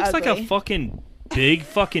he looks like a ugly. fucking big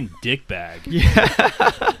fucking dick bag.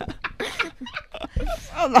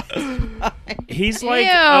 He's like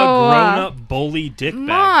Ew. a grown-up bully dick bag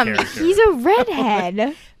Mom, character. he's a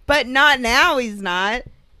redhead. But not now. He's not.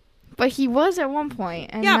 But he was at one point.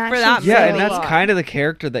 And Yeah, for that should Yeah, say and a that's lot. kind of the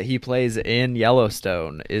character that he plays in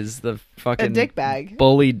Yellowstone is the fucking A dick bag.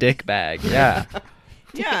 bully dick bag. Yeah.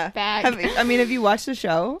 Yeah. bag. Have you watched the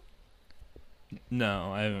show?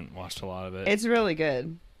 No, I haven't watched a lot of it. It's really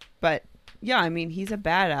good. But yeah, I mean, he's a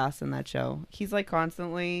badass in that show. He's like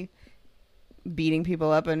constantly beating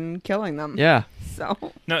people up and killing them. Yeah. So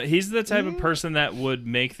No, he's the type of person that would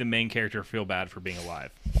make the main character feel bad for being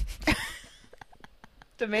alive.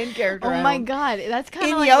 the main character. Oh my god, that's kind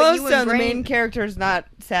In of like what you would Yellowstone, the bring- main character is not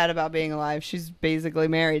sad about being alive. She's basically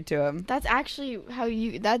married to him. That's actually how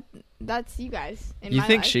that's you guys. In You my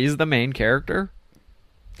think life. she's the main character?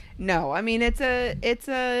 No, I mean it's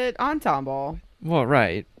a ensemble. Well,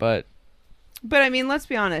 right, but But I mean, let's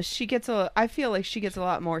be honest. I feel like she gets a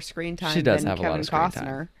lot more screen time. She does than have a Kevin lot of screen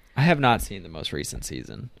Costner. time. I have not seen the most recent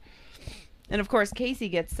season. And of course, Casey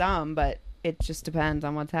gets some, but it just depends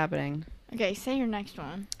on what's happening. Okay, say your next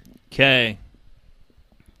one. Okay,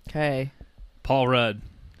 Okay. Paul Rudd.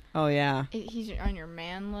 Oh yeah. He's on your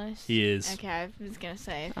man list. He is. Okay, I was gonna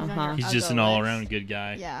say if he's Uh-huh. on your He's just uggo an list. all-around good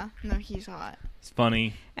guy. Yeah, no, he's hot. He's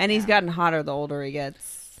funny. And he's Yeah. gotten hotter the older he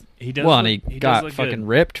gets. He does. Well, look, and he does got look fucking good.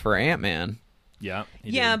 ripped for Ant-Man. Yeah.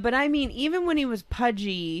 he Yeah, did. but I mean, even when he was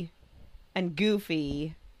pudgy and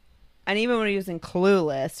goofy, and even when he was in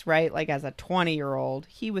Clueless, right? Like as a 20-year-old,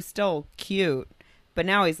 he was still cute. But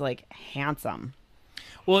now he's like handsome.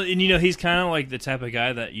 Well, and he's kind of like the type of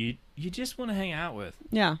guy that you just want to hang out with.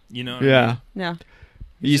 Yeah. You know? What I mean? Yeah. Yeah.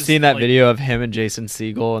 He's You just seen that like- video of him and Jason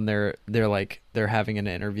Segel, and they're having an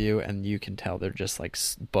interview, and you can tell they're just like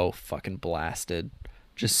both fucking blasted,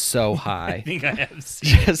 just so I high, think I have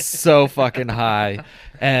seen just so fucking high,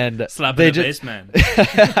 and Slap they in the just. face, man.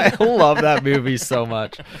 I love that movie so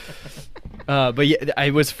much. But yeah,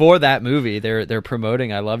 I was for that movie. They're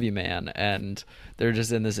promoting "I Love You, Man," and they're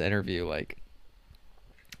just in this interview like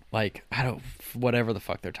I don't whatever the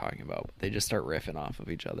fuck they're talking about. They just start riffing off of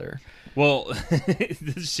each other. Well,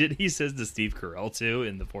 the shit he says to Steve Carell too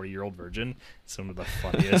in the 40-Year-Old Virgin, some of the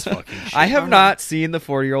funniest fucking shit. I have not seen the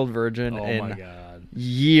 40-Year-Old Virgin Oh in my god,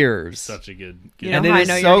 years. such a good. You know And how it I is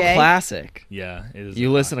know so you're gay? classic. Yeah, it is.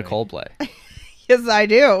 You listen to classic. Coldplay. Yes, I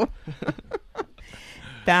do.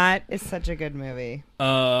 That is such a good movie.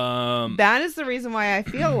 That is the reason why I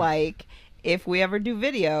feel like if we ever do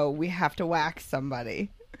video, we have to wax somebody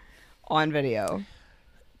on video.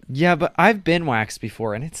 Yeah, but I've been waxed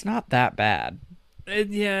before, and it's not that bad.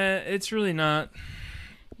 Yeah, it's really not.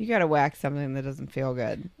 You gotta wax something that doesn't feel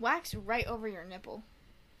good. Wax right over your nipple.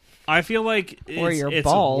 I feel like Or your it's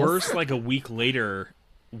balls. worse like a week later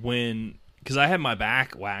when, because I had my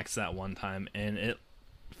back waxed that one time and it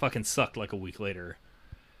fucking sucked like a week later.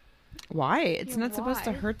 Why? It's Yeah, not supposed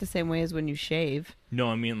to why? hurt the same way as when you shave. No,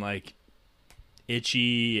 I mean like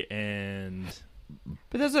itchy and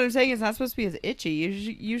But that's what I'm saying. It's not supposed to be as itchy. It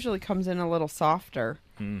usually comes in a little softer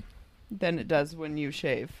than it does when you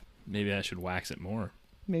shave. maybe I should wax it more.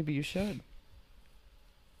 Maybe you should.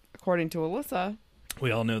 According to Alyssa,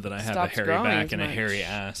 We all know that I have a Stops hairy growing back as and a much. hairy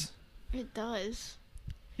ass. It does.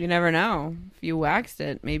 you never know. If you waxed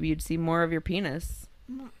it, maybe you'd see more of your penis.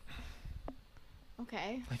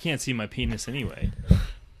 Okay. I can't see my penis anyway.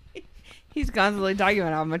 He's constantly talking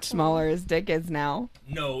about how much smaller his dick is now.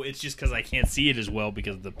 No, it's just because I can't see it as well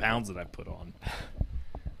because of the pounds that I put on.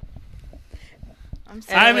 I'm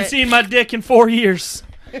I haven't Anyway. seen my dick in 4 years.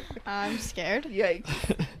 I'm scared. Yikes.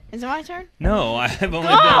 Is it my turn? No, I've only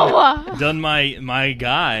Oh! done my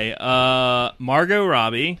guy. Margot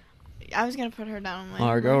Robbie. I was gonna put her down on my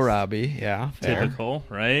Margot list. Robbie, yeah, fair. Typical,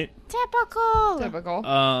 right? Typical.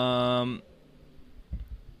 Typical.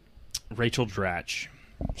 Rachel Dratch.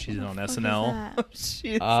 She's on What is SNL. that?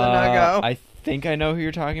 She's a no-go. I think I know who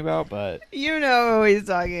you're talking about, but You know who he's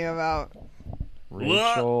talking about.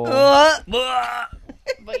 Rachel.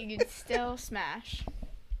 But you could still smash.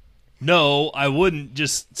 No, I wouldn't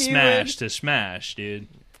just You smash would. to smash, dude.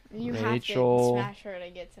 You Rachel- have to smash her to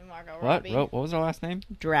get to Margot What? Robbie. What was her last name?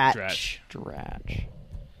 Dratch. Dratch. Dratch.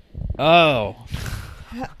 Oh.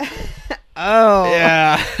 Oh.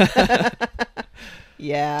 Yeah.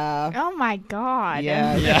 Yeah. Oh my god.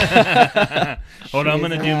 Yeah. yeah. Hold on, I'm She's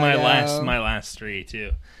gonna a do no-go. my last three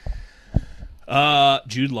too.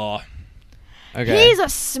 Jude Law. Okay. He's a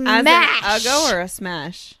As smash. a go or a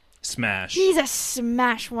smash? Smash. He's a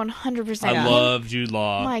smash 100%. I love Jude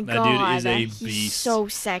Law. My that god. dude is a He's beast. so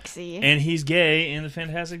sexy. And he's gay in the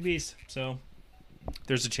Fantastic Beasts, so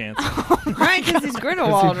there's a chance. Right, because he's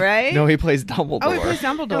Grindelwald, right? No, he plays Dumbledore. Oh, he plays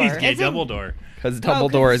Dumbledore. He's gay Is him? Dumbledore. Because Oh,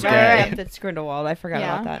 'cause Dumbledore is it's gay. right, that's Grindelwald. I forgot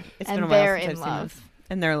Yeah. about that. It's And been a while they're since in I've seen love. them.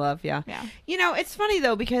 And they're love, yeah. Yeah. You know, it's funny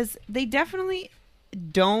though because they definitely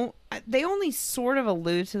don't. They only sort of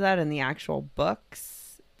allude to that in the actual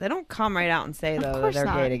books. They don't come right out and say Of though that course they're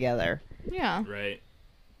not. gay together, Yeah. Right.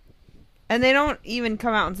 and they don't even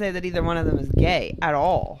come out and say that either one of them is gay at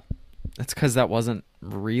all. That's because that wasn't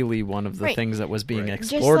really one of the Right. things that was being Right.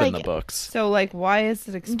 explored in the like- books. So, like, why is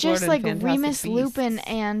it explored Just in like Fantastic Remus Beasts? Lupin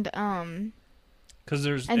and Because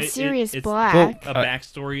there's Sirius it's Black. Well, a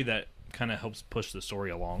backstory that kind of helps push the story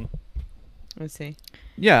along. Let's see.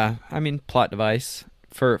 Yeah, I mean, plot device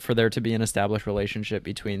for there to be an established relationship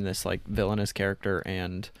between this like villainous character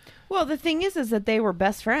and Well, the thing is that they were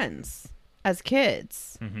best friends as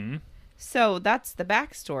kids. Mm-hmm. So that's the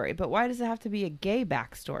backstory. But why does it have to be a gay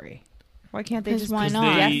backstory? Why can't they 'Cause just why Because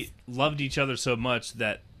not? they Yes. loved each other so much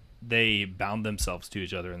that they bound themselves to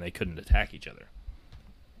each other and they couldn't attack each other.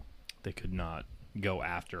 They could not go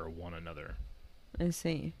after one another. I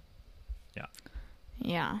see.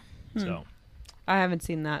 yeah. So I haven't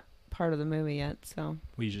seen that part of the movie yet, so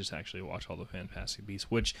we just actually watch all the Fantastic Beasts,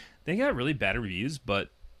 which they got really bad reviews, but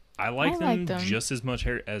I like like them them. just as much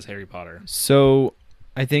as Harry Potter. so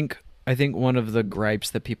I think one of the gripes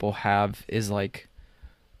that people have is like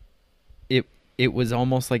it was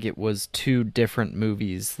almost like it was two different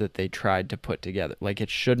movies that they tried to put together. Like it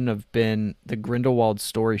shouldn't have been, the Grindelwald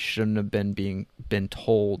story shouldn't have been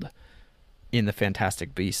told in the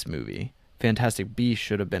Fantastic Beasts movie. Fantastic Beasts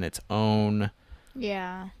should have been its own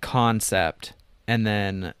Yeah. concept, and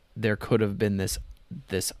then there could have been this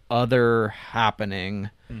other happening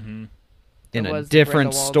Mm-hmm. in That a was the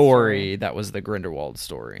different Grindelwald story story. that was the Grindelwald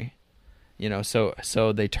story. You know,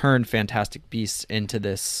 so they turned Fantastic Beasts into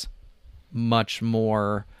this much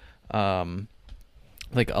more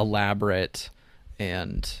like elaborate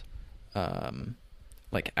and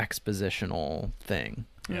like expositional thing.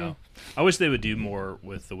 Yeah, I wish they would do more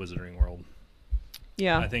with the Wizarding World.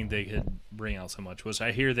 Yeah. I think they could bring out so much. Which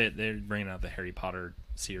I hear that they're bringing out the Harry Potter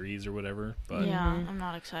series or whatever. But Yeah, I'm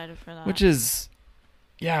not excited for that. Which is,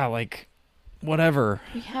 yeah, like, whatever.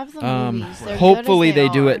 we have the movies. They're Hopefully good as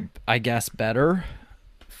they do are. it, I guess, better.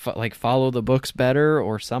 Like, follow the books better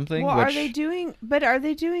or something. Well, which, are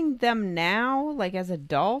they doing them now, like as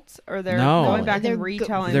adults, or they're No. going back They're and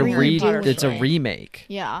retelling? They're the Harry Potter it's a story? remake.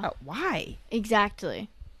 Yeah, Why? exactly.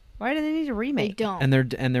 Why do they need a They remake? don't.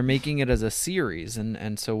 And they're making it as a series,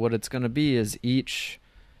 and so what it's going to be is each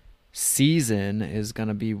season is going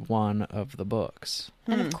to be one of the books.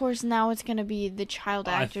 And of course, now it's going to be the child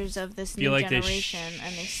I actors of this feel new like generation, they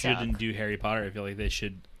and they shouldn't suck. do Harry Potter. I feel like they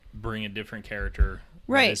should bring a different character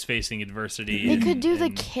Right. that is facing adversity. They and- could do the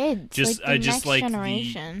and kids, Just like the I just next like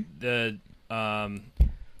generation. the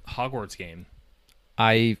Hogwarts game.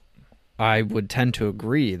 I would tend to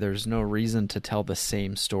agree. There's no reason to tell the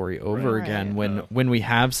same story over Right. again when No. when we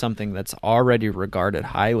have something that's already regarded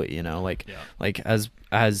highly, like Yeah. like as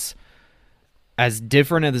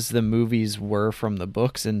different as the movies were from the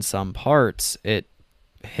books in some parts, it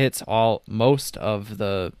hits most of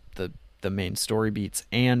the main story beats,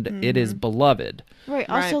 and it is beloved. Right.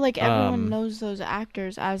 Also, Right. like everyone Um, knows those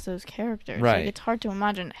actors as those characters. Right. Like it's hard to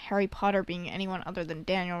imagine Harry Potter being anyone other than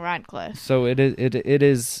Daniel Radcliffe. So it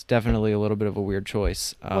is definitely a little bit of a weird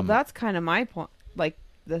choice. Well, that's kind of my point. Like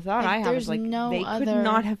the thought Like, I have there's is like no they could other-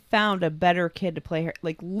 not have found a better kid to play her.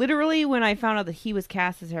 Like literally, when I found out that he was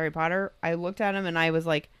cast as Harry Potter, I looked at him and I was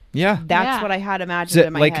like, yeah. "That's Yeah. what I had imagined So,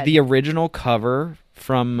 in my like head." the original cover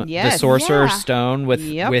from the Yes. Sorcerer's Yeah. Stone with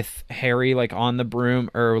Yep. with Harry like on the broom,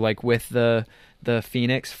 or like with the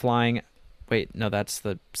phoenix flying. Wait, no, that's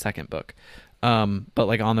the second book. But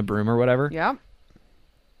like on the broom or whatever. Yep.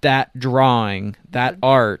 That drawing, that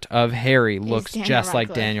art of Harry looks Daniel just like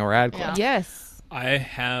Radcliffe. Daniel Radcliffe. Yeah. Yes. I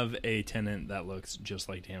have a tenant that looks just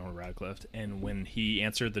like Daniel Radcliffe, and when he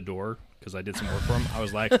answered the door, because I did some work for him, I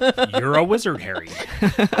was like, "You're a wizard, Harry."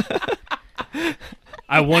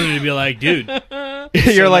 I wanted to be like, "Dude,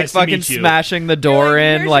 You're so like nice to fucking meet you." smashing the door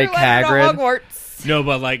in Here's like your letter to Hagrid. Hogwarts. No,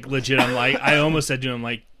 but like legit, I'm like, I almost said to him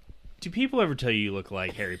like, "Do people ever tell you look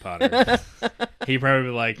like Harry Potter?" He probably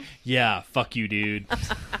be like, "Yeah, fuck you, dude."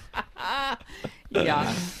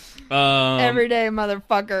 Yeah. Um, Every day,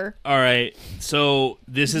 motherfucker. all right, so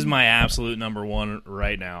this is my absolute number one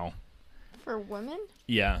right now. For women?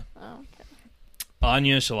 Yeah, Oh, okay.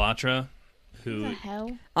 Anya Shalatra, What the who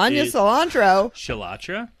hell? Anya It- Cilantro.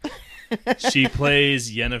 Shalatra. She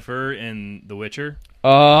plays Yennefer in The Witcher.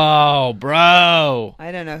 Oh, bro.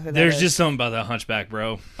 I don't know who that There's is. just something about that hunchback,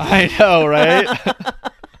 bro. I know, right?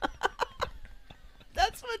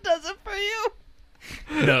 That's what does it for you.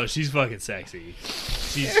 No, she's fucking sexy.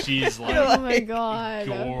 She's like Oh my god.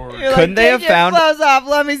 gore. You're Couldn't they "Take have your found- clothes off.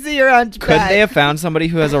 Let me see your hunchback. Couldn't they have found somebody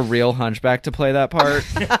who has a real hunchback to play that part?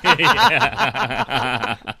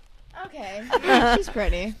 Yeah. Okay. She's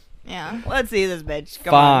pretty. Yeah. Let's see this bitch.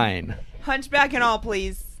 Come on. Fine. Hunchback and all,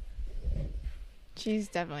 please. She's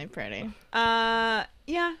definitely pretty. Yeah,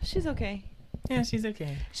 she's okay. Yeah, she's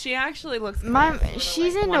okay. She actually looks.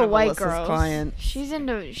 She's like one into of white Alyssa's girls. clients. She's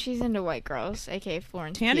into white girls, aka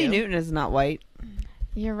Florence Tandy Pugh. Newton is not white.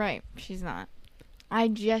 You're right. She's not. I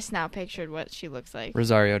just now pictured what she looks like.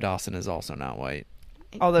 Rosario Dawson is also not white.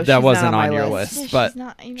 Although That she's wasn't not on, on my your list. list. She's but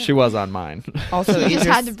not even, She was on mine. Also, You just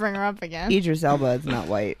had to Idris, bring her up again. Idris Elba is not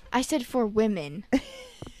white. I said for women.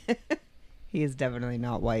 He is definitely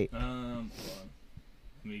not white. Hold on.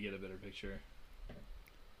 Let me get a better picture.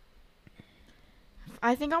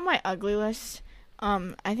 I think on my ugly list, I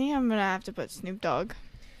think I'm gonna have to put Snoop Dogg.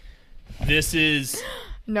 This is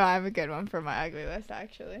No, I have a good one for my ugly list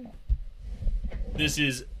actually.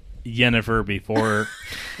 Yennefer before.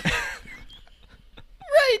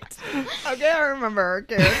 Right. Okay, I remember her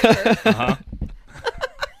character. Uh-huh.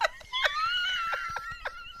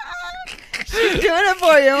 She's doing it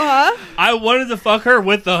for you, huh? I wanted to fuck her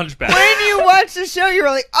with the hunchback. When you watch the show, you were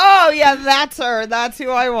like, "Oh yeah, that's her. That's who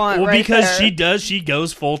I want." Well, right because there. she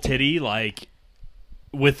goes full titty like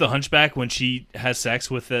with the hunchback when she has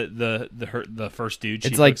sex with the first dude. She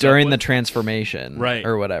It's like hooks up during the with. transformation. Right.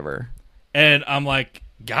 Or whatever. And I'm like,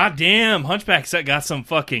 God damn, hunchback's got some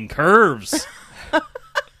fucking curves.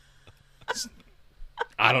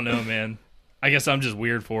 I don't know, man. I guess I'm just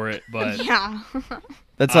weird for it, but Yeah.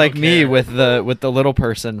 That's I like don't me care. with the little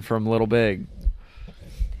person from Little Big.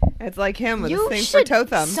 It's like him with You a thing for should. toe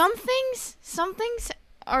thumbs. Some things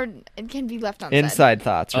are can be left unsaid. Inside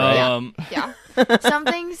thoughts, right? Yeah. Some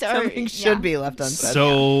things are. Something should yeah. be left unsaid.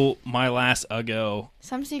 so my last Uggo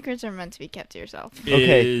Some secrets are meant to be kept to yourself.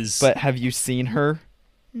 Okay, is but have you seen her?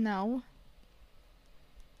 No.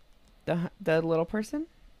 The little person.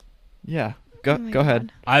 Yeah. Go Oh my ahead.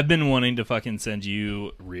 God. I've been wanting to fucking send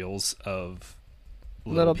you reels of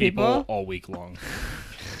Little people? all week long.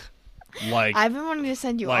 Like I've been wanting to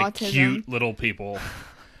send you like autism. cute little people.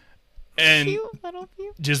 And Cute little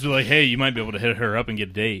people. just be like, hey, you might be able to hit her up and get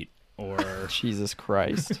a date. Or Jesus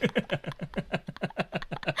Christ.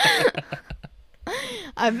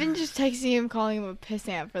 I've been just texting him, calling him a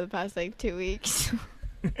pissant for the past like 2 weeks.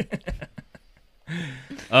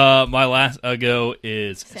 my last go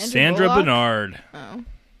is Sandra Bullock? Bernard. Oh.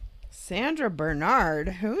 Sandra Bernard.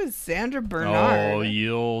 Who is Sandra Bernard? Oh,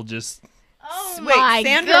 you'll just Oh Wait, my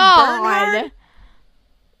Sandra God. Bernard?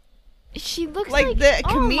 She looks Like like the Oh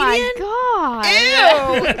comedian? my God.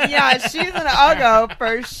 Ew! Yeah, she's an uggo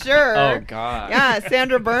for sure. Oh, God. Yeah,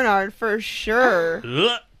 Sandra Bernard for sure.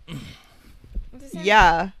 ugh.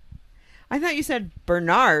 Yeah. I thought you said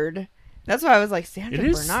Bernard. That's why I was like, Sandra It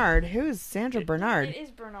is- Bernard? Who is Sandra Bernard? It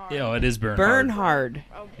is Bernard. Yeah, it is Bernard. Bernhard.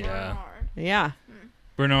 Oh, Yeah. Bernard. Yeah.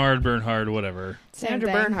 Bernhard, whatever.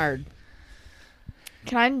 Sandra thing. Bernhard.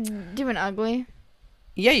 Can I do an ugly?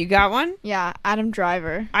 Yeah, you got one? Yeah, Adam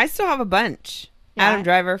Driver. I still have a bunch. Yeah. Adam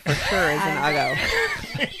Driver for sure is an uggo.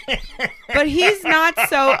 But he's not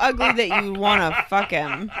so ugly that you want to fuck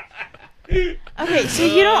him. Okay, so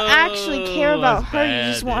you don't actually care about that's her, you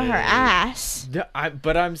bad, just want her dude. ass.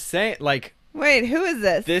 But I'm saying, like, Wait, who is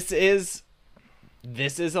this?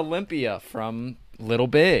 this is Olympia from Little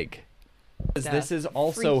Big. This is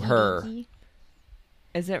also Freaky her. deaky.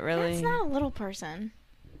 Is it really? That's not a little person.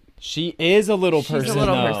 She is a little She's a person,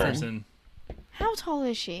 little though. person. How tall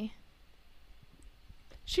is she?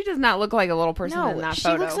 She does not look like a little person in No, that she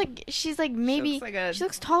photo. looks like she's like maybe looks like a- she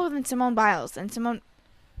looks taller than Simone Biles, and Simone.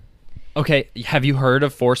 Okay, have you heard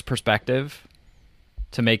of forced perspective?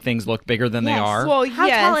 To make things look bigger than they Yes. are? Well, How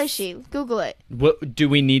yes. tall is she? Google it. What, do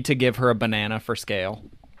we need to give her a banana for scale?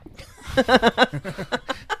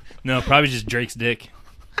 No, probably just Drake's dick.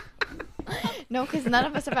 No, because none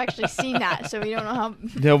of us have actually seen that, so we don't know how.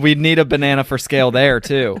 No, we'd need a banana for scale there,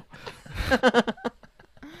 too.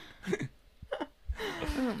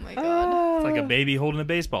 Oh my god! It's like a baby holding a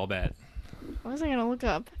baseball bat. What was I gonna look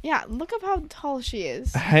up? Yeah, look up how tall she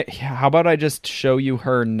is. Hey, how about I just show you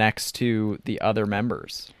her next to the other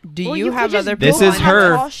members? Do Well, you could have just other This people is on Google your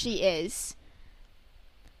her. How tall she is.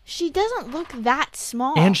 She doesn't look that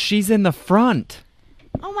small. And she's in the front.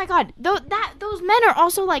 Oh my god, those men are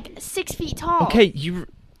also like 6 feet tall. Okay,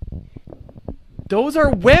 those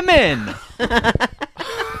are women. Let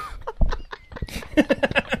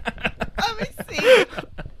me see.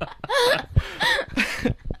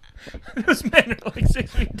 Those men are like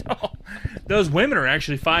 6 feet tall. Those women are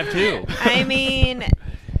actually 5'2". I mean,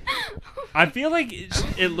 I feel like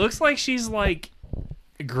it looks like she's like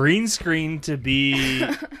green screen to be.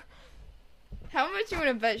 How much you want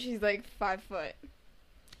to bet she's like 5 foot?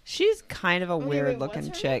 she's kind of a wait, weird what's looking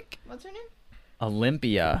her chick. What's her name?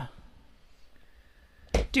 Olympia.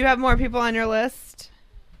 Do you have more people on your list?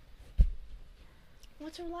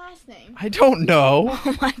 What's her last name? I don't know.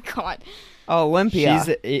 Oh my god. Oh, Olympia.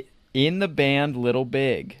 She's in the band Little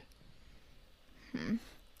Big.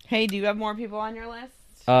 Hey, do you have more people on your list?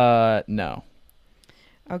 No.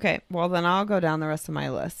 Okay, well then I'll go down the rest of my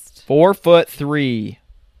list. 4'3".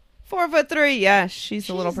 4'3". Yeah, she's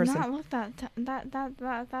a little She person. does not look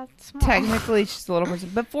that small. Technically, she's a little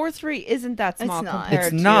person, but 4'3" isn't that It's small not.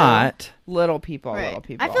 compared It's to not. little people. Right. Little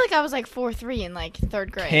people. I feel like I was like 4'3" in like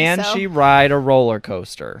 3rd grade. Can so- she ride a roller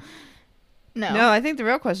coaster? No. No, I think the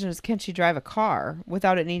real question is, can she drive a car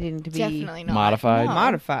without it needing to be Definitely not. Modified? No.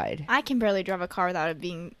 modified? I can barely drive a car without it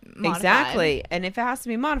being modified. Exactly. And if it has to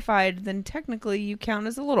be modified, then technically you count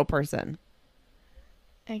as a little person.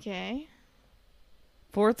 Okay.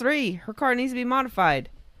 4'3". Her car needs to be modified.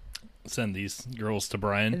 Send these girls to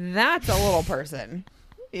Brian. That's a little person.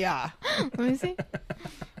 Yeah. Let me see.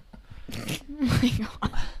 Oh my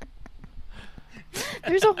god.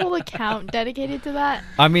 There's a whole account dedicated to that.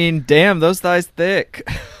 I mean, damn, those thighs thick.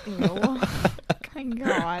 Ew. Oh my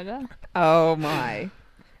god. Oh my.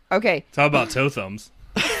 Okay. Talk about toe thumbs.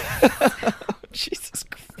 Jesus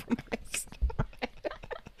Christ.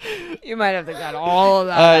 You might have to cut all of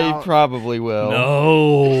that I out. probably will.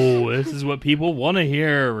 No, this is what people want to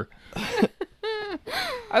hear.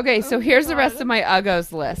 Okay, so here's the rest of my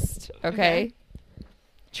uggos list. Okay.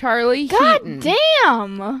 Charlie God Heaton.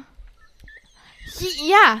 damn.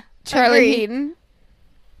 Yeah. Charlie agree. Heaton.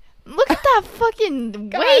 Look at that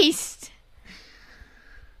fucking waist.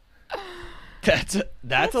 That's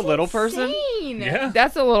a little person? insane. Yeah.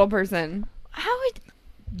 That's a little person. How would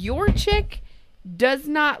Your chick does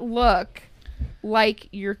not look like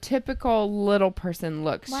your typical little person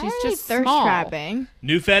looks. why She's are they just thirst small. trapping?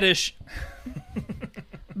 New fetish.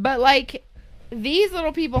 But like these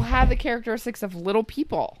little people have the characteristics of little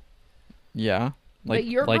people. Yeah. But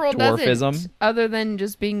your like girl dwarfism. doesn't, other than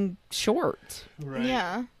just being short. Right.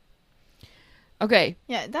 Yeah. Okay,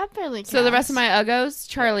 Yeah, that barely counts. so the rest of my uggos,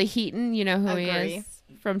 Charlie Heaton, you know who he Agree. is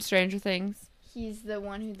from Stranger Things. He's the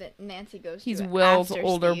one who that Nancy goes He's to Will's after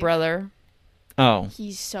older Steve. brother. Oh.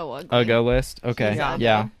 He's so ugly. Uggo list? Okay. He's ugly.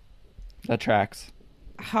 Yeah. That tracks.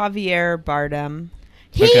 Javier Bardem.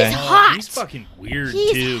 He's Okay. hot. He's fucking weird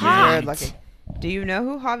He's too, hot. man. Weird looking. Do you know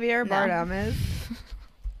who Javier No. Bardem is?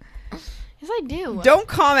 Yes, I do. Don't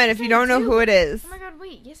comment if you don't know who it is. Oh my god,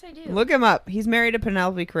 wait. Yes, I do. Look him up. He's married to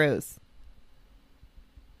Penelope Cruz.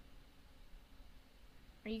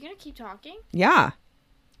 Are you gonna keep talking? Yeah.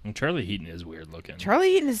 And Charlie Heaton is weird looking.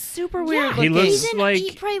 Charlie Heaton is super weird Yeah, He looking. looks he's in like-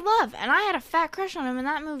 Eat, Pray, Love, and I had a fat crush on him in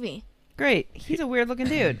that movie. Great. He's a weird looking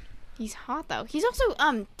dude. He's hot though. He's also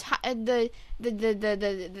the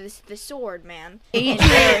sword man. Adrian-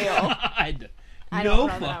 Ariel. God. I No don't know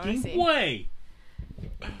that I wanna fucking see. way.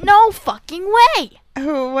 No fucking way.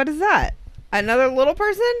 Who? What is that? Another little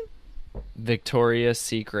person? Victoria's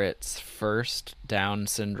Secret's first Down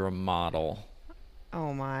syndrome model.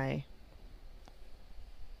 Oh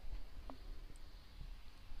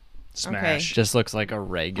Smash. Just looks like a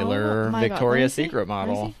regular Oh my God, Victoria's let me see. Secret Let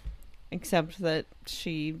me model. see. Except that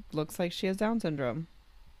she looks like she has Down syndrome.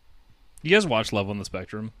 You guys watch Love on the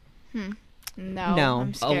Spectrum? No. No. I'm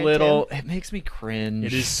A scared little. It makes me cringe.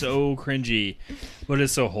 It is so cringy, but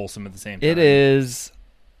it's so wholesome at the same time. It is.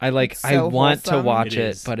 I like. It's I so want to wholesome. watch It it,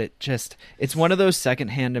 is. but it just. It's one of those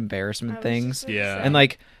secondhand I embarrassment was things, just gonna Yeah. say. and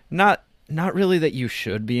like not really that you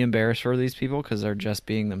should be embarrassed for these people because they're just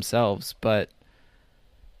being themselves, but.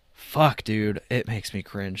 Fuck, dude! It makes me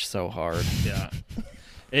cringe so hard. Yeah.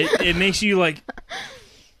 It makes you like.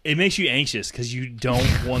 It makes you anxious because you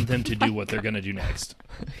don't want them to do what they're gonna do next.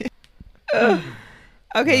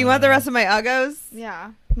 Okay, you want the rest of my uggos?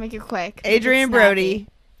 Yeah. Make it quick. Make it Adrian snappy. Brody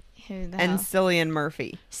Who the and hell? Cillian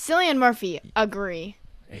Murphy. Cillian Murphy. Agree.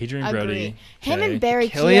 Adrian Agree. Brody. Him okay. and Barry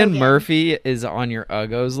Killian Keoghan. Murphy is on your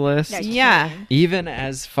Uggos list, Yeah. Killian. even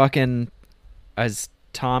as fucking as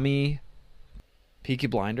Tommy, Peaky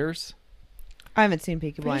Blinders. I haven't seen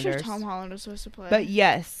Peaky Pretty sure Blinders. Tom Holland was supposed to play. But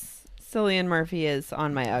yes, Cillian Murphy is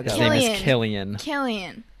on my His uggos. name is Killian.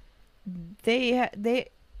 Killian. Killian.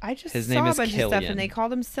 I just His saw name a is bunch of stuff Killian. and they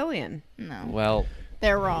called him Cillian. No. Well,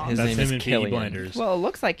 They're wrong. his That's name him is in Peaky Killian. Blinders. Well, it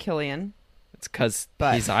looks like Killian. It's because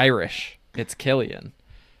But- he's Irish. It's Killian.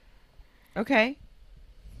 Okay.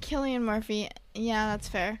 Killian Murphy. Yeah, that's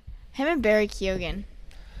fair. Him and Barry Keoghan.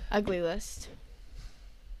 Ugly list.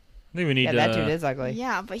 I think we need Yeah, to. that dude is ugly.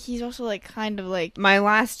 Yeah, but he's also like kind of like. My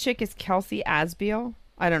last chick is Kelsey Asbiel.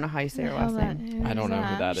 I don't know how you say her last name. I don't know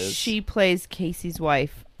who that is. She plays Casey's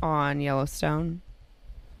wife on Yellowstone.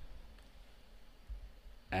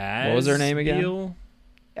 What was her name again?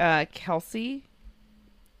 Asbiel? Kelsey.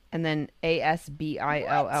 And then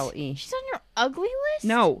Asbille. She's on your ugly list?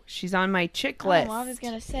 No, she's on my chick Oh, list. I was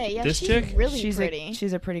gonna say. Yeah, This she's chick? really she's pretty.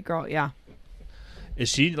 she's a pretty girl. Yeah. Is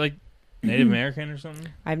she like Native American or something?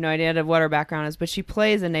 I have no idea what her background is, but she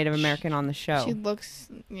plays a Native American on the show. She looks,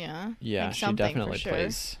 yeah. Yeah, like she something for definitely sure.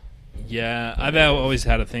 plays. Yeah, I've always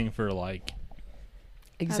had a thing for like,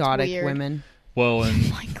 Exotic weird. women. well, Oh and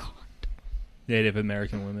my god, Native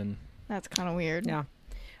American women. that's kind of weird. Yeah.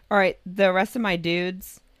 All right, the rest of my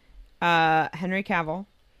dudes, Henry Cavill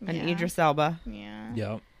and Yeah. Idris Elba,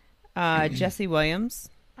 Yeah. Yep. Jesse Williams.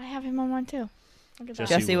 I have him on one too. Look at that.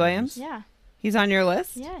 Jesse Williams? Yeah. He's on your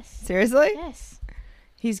list? Yes. Seriously? Yes.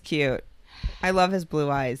 He's cute. I love his blue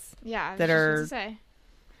eyes. Yeah. I was That just are- gonna say.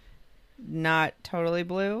 Not totally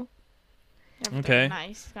blue. Yeah, but Okay. they're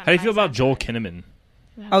nice. Got How do you nice feel about Joel eyes. Kinnaman?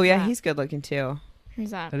 Oh yeah, that? he's good looking too.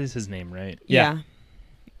 Who's that? That is his name, right? Yeah.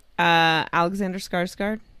 Alexander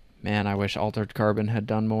Skarsgård. Man, I wish Altered Carbon had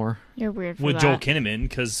done more. You're weird for With that. Joel Kinnaman,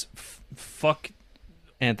 because fuck,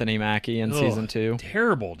 Anthony Mackie in Ugh, season 2.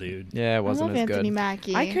 terrible, dude. Yeah, it I wasn't love as Anthony good.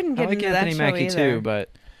 Mackie. I couldn't I get like into Anthony that show Mackie either. too, but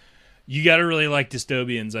You got to really like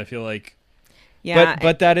dystopians. I feel like. Yeah,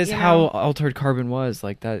 but that is you how know- Altered Carbon was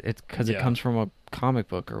like that. It's because it Yeah. comes from a comic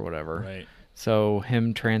book or whatever. Right, So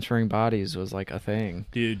him transferring bodies was like a thing.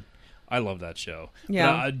 dude. I love that show.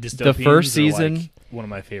 Yeah. But, dystopians first are, season- like, one of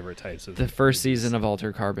my favorite types of. The first movies. season of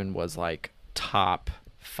Altered Carbon was like top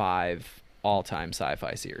 5 all-time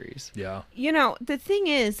sci-fi series. Yeah. You know, the thing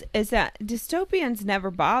is that dystopians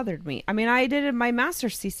never bothered me. I mean, I did my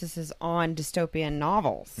master's thesis is on dystopian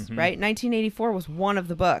novels, right? 1984 was one of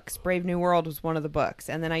the books. Brave New World was one of the books.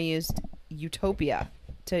 And then I used Utopia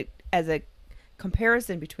as a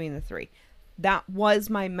comparison between the three. That was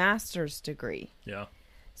my master's degree. Yeah.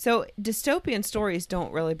 So dystopian stories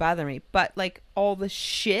don't really bother me. But, like, all the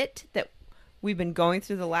shit that we've been going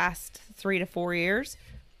through the last 3 to 4 years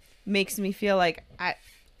makes me feel like I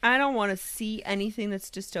don't want to see anything that's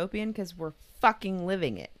dystopian because we're fucking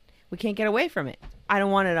living it. We can't get away from it. I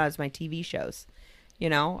don't want it as my TV shows. You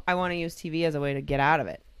know, I want to use TV as a way to get out of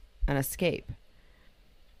it and escape.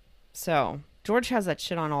 So George has that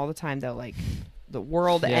shit on all the time, though, like the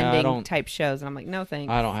world-ending type shows, and I'm like, no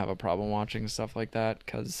thanks. I don't have a problem watching stuff like that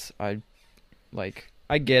because I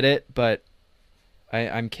get it, but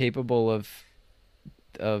I'm capable of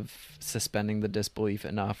suspending the disbelief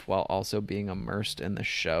enough while also being immersed in the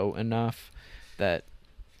show enough that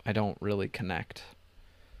I don't really connect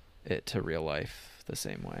it to real life the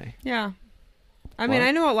same way. Yeah. I mean,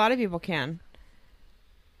 I know a lot of people can.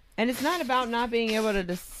 And it's not about not being able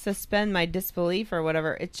to suspend my disbelief or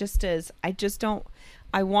whatever. It just is. I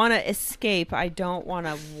want to escape. I don't want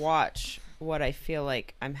to watch what I feel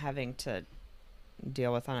like I'm having to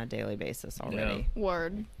deal with on a daily basis already. Yeah.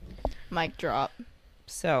 Word. Mic drop.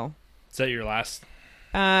 So. Is that your last?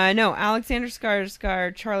 No. Alexander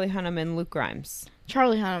Skarsgård, Charlie Hunnam, and Luke Grimes.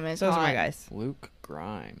 Charlie Hunnam is Those hot. are my guys. Luke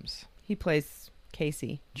Grimes. He plays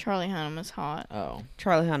Casey. Charlie Hunnam is hot. Oh.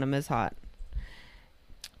 Charlie Hunnam is hot.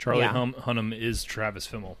 Charlie Yeah. Hunnam is Travis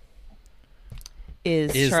Fimmel.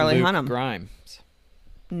 Is Charlie Luke Hunnam. Grimes.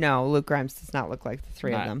 No, Luke Grimes does not look like the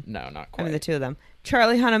three of them. No, not quite. I mean, the two of them.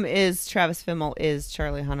 Charlie Hunnam is Travis Fimmel. Is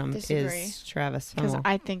Charlie Hunnam Disagree. is Travis Because Fimmel.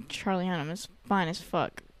 I think Charlie Hunnam is fine as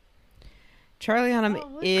fuck. Charlie Hunnam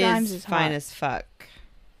Luke Grimes is fine hot. as fuck.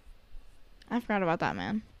 I forgot about that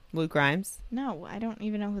man. Luke Grimes. No, I don't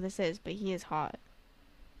even know who this is, but he is hot.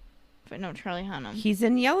 But no, Charlie Hunnam. He's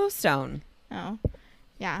in Yellowstone. Oh.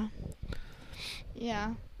 Yeah.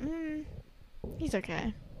 Yeah. He's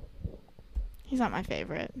okay. He's not my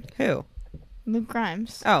favorite. Who? Luke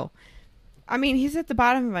Grimes. Oh. I mean, he's at the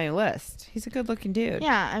bottom of my list. He's a good-looking dude.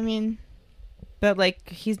 Yeah, I mean... But, like,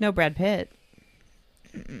 he's no Brad Pitt.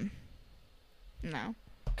 No.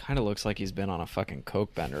 Kind of looks like he's been on a fucking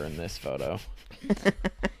coke bender in this photo.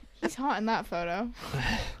 He's hot in that photo.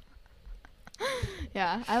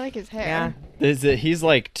 Yeah, I like his hair. Yeah. He's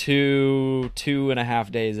like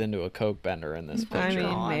 2.5 days into a coke bender in this I picture.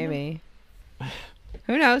 mean, maybe.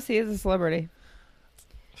 Who knows? He is a celebrity.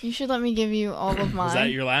 You should let me give you all of mine. Is that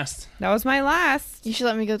your last? That was my last. You should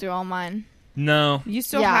let me go through all mine. No. You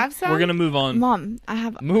still Yeah. have some? We're going to move on. Mom, I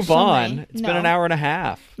have Move so on. many. It's No. been an hour and a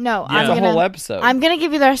half. No, Yeah. It's I'm a gonna. whole episode. I'm gonna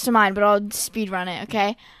give you the rest of mine, but I'll speed run it.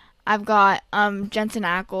 Okay. I've got Jensen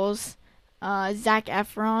Ackles, Zac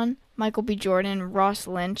Efron, Michael B. Jordan, Ross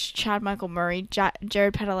Lynch, Chad Michael Murray,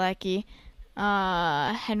 Jared Padalecki,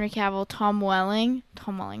 Henry Cavill, Tom Welling.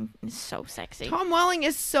 Tom Welling is so sexy. Tom Welling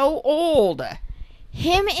is so old.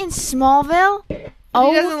 Him in Smallville. He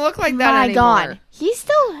doesn't look like that my anymore. God, he's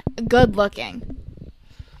still good looking.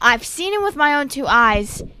 I've seen him with my own two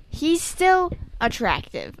eyes. He's still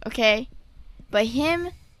attractive, okay? But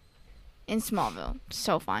him in Smallville,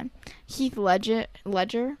 so fine. Heath Ledger.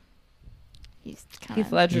 He's kind of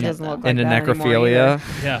Heath Ledger doesn't look like Into that anymore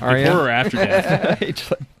necrophilia. Yeah, Are before ya? or after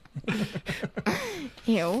death.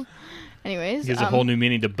 Ew. Anyways, Gives a whole new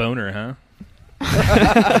meaning to boner, huh?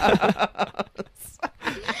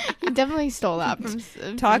 he definitely stole that from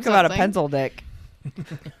either. Talk about a something. pencil dick.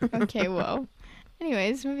 Okay, whoa.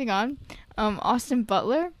 Anyways, moving on. Austin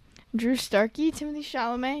Butler, Drew Starkey, Timothy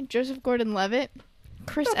Chalamet, Joseph Gordon-Levitt,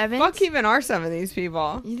 Chris Evans. Fuck even are some of these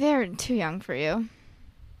people? They're too young for you.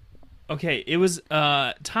 Okay, it was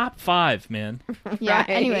top 5, man. Yeah, Right.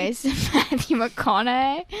 anyways, Matthew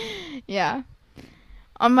McConaughey. Yeah.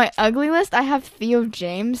 On my ugly list, I have Theo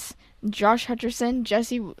James, Josh Hutcherson,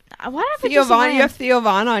 Jesse... Why did I put Theo Jesse Vaughn. You have Williams? Theo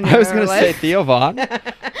Vaughn on your I was going to list. say Theo Vaughn.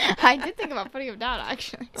 I did think about putting him down,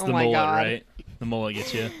 actually. It's Oh the my mullet, God. right? The mullet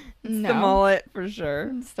gets you. No. The mullet, for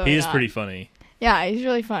sure. Still He is not. pretty funny. Yeah, he's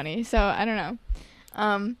really funny. So, I don't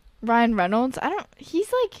know. Ryan Reynolds,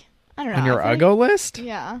 he's like... I don't know. On your I feel Uggo list? like,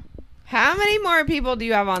 yeah. How many more people do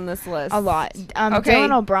you have on this list? A lot. Okay.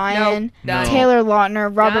 Dylan O'Brien, No. Done. Taylor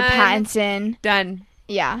Lautner, Robert Done. Pattinson. Done.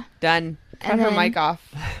 Yeah. Done. Cut And her then- mic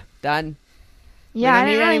off. Done. Yeah, don't I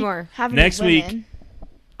need didn't any really more. have any Next week, women.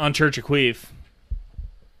 On Church of Queef,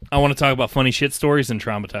 I want to talk about funny shit stories and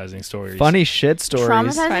traumatizing stories. Funny shit stories.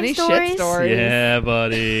 Traumatizing Funny stories? shit stories. Yeah,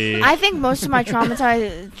 buddy. I think most of my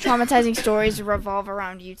traumatizing stories revolve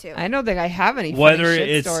around you two. I don't think I have any Whether funny shit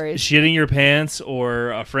it's stories. shitting your pants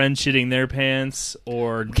or a friend shitting their pants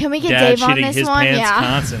or Can we get dad Dave on shitting this his one? pants Yeah.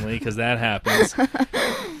 constantly, because that happens.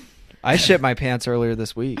 I shit my pants earlier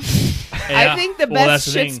this week. Yeah. I think the Well, best that's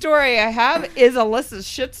the shit thing. story I have is Alyssa's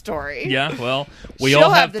shit story. Yeah, well, we She'll all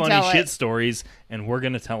have have to funny tell shit it. stories, and we're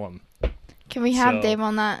gonna tell them. Can we have So- Dave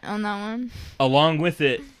on that one? Along with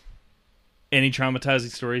it, any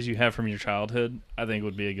traumatizing stories you have from your childhood, I think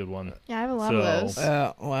would be a good one. Yeah, I have a lot of those.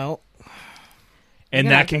 Well, And gonna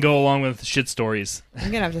that have can go along with shit stories.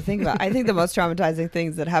 I'm gonna have to think about. I think the most traumatizing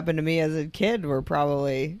things that happened to me as a kid were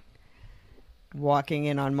probably walking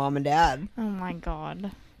in on mom and dad. Oh my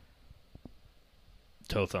god.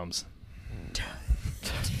 Toe thumbs.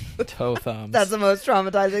 toe thumbs. That's the most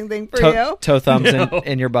traumatizing thing for you. Toe thumbs No.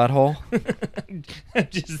 in your butthole.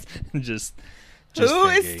 just Who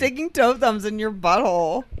is thinking. sticking toe thumbs in your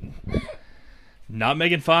butthole? Not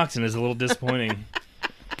Megan Fox, and is a little disappointing.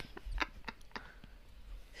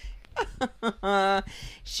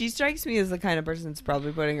 She strikes me as the kind of person that's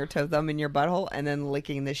probably putting her toe thumb in your butthole and then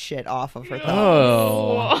licking the shit off of her thumb.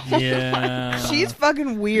 Oh. Yeah. She's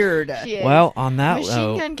fucking weird. She is. Well, on that Machine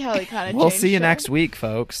note, Gun Kelly kind of. we'll see you next week,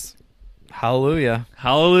 folks. Hallelujah.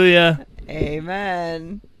 Hallelujah.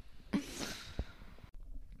 Amen.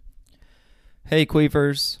 Hey,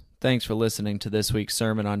 Queefers. Thanks for listening to this week's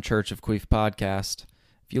sermon on Church of Queef podcast.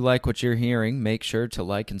 If you like what you're hearing, make sure to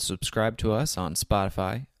like and subscribe to us on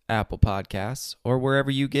Spotify, Apple Podcasts, or wherever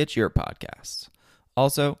you get your podcasts.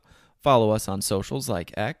 Also, follow us on socials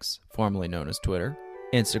like X, formerly known as Twitter,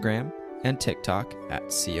 Instagram, and TikTok at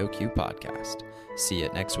COQ Podcast. See you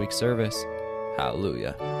at next week's service.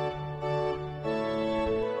 Hallelujah.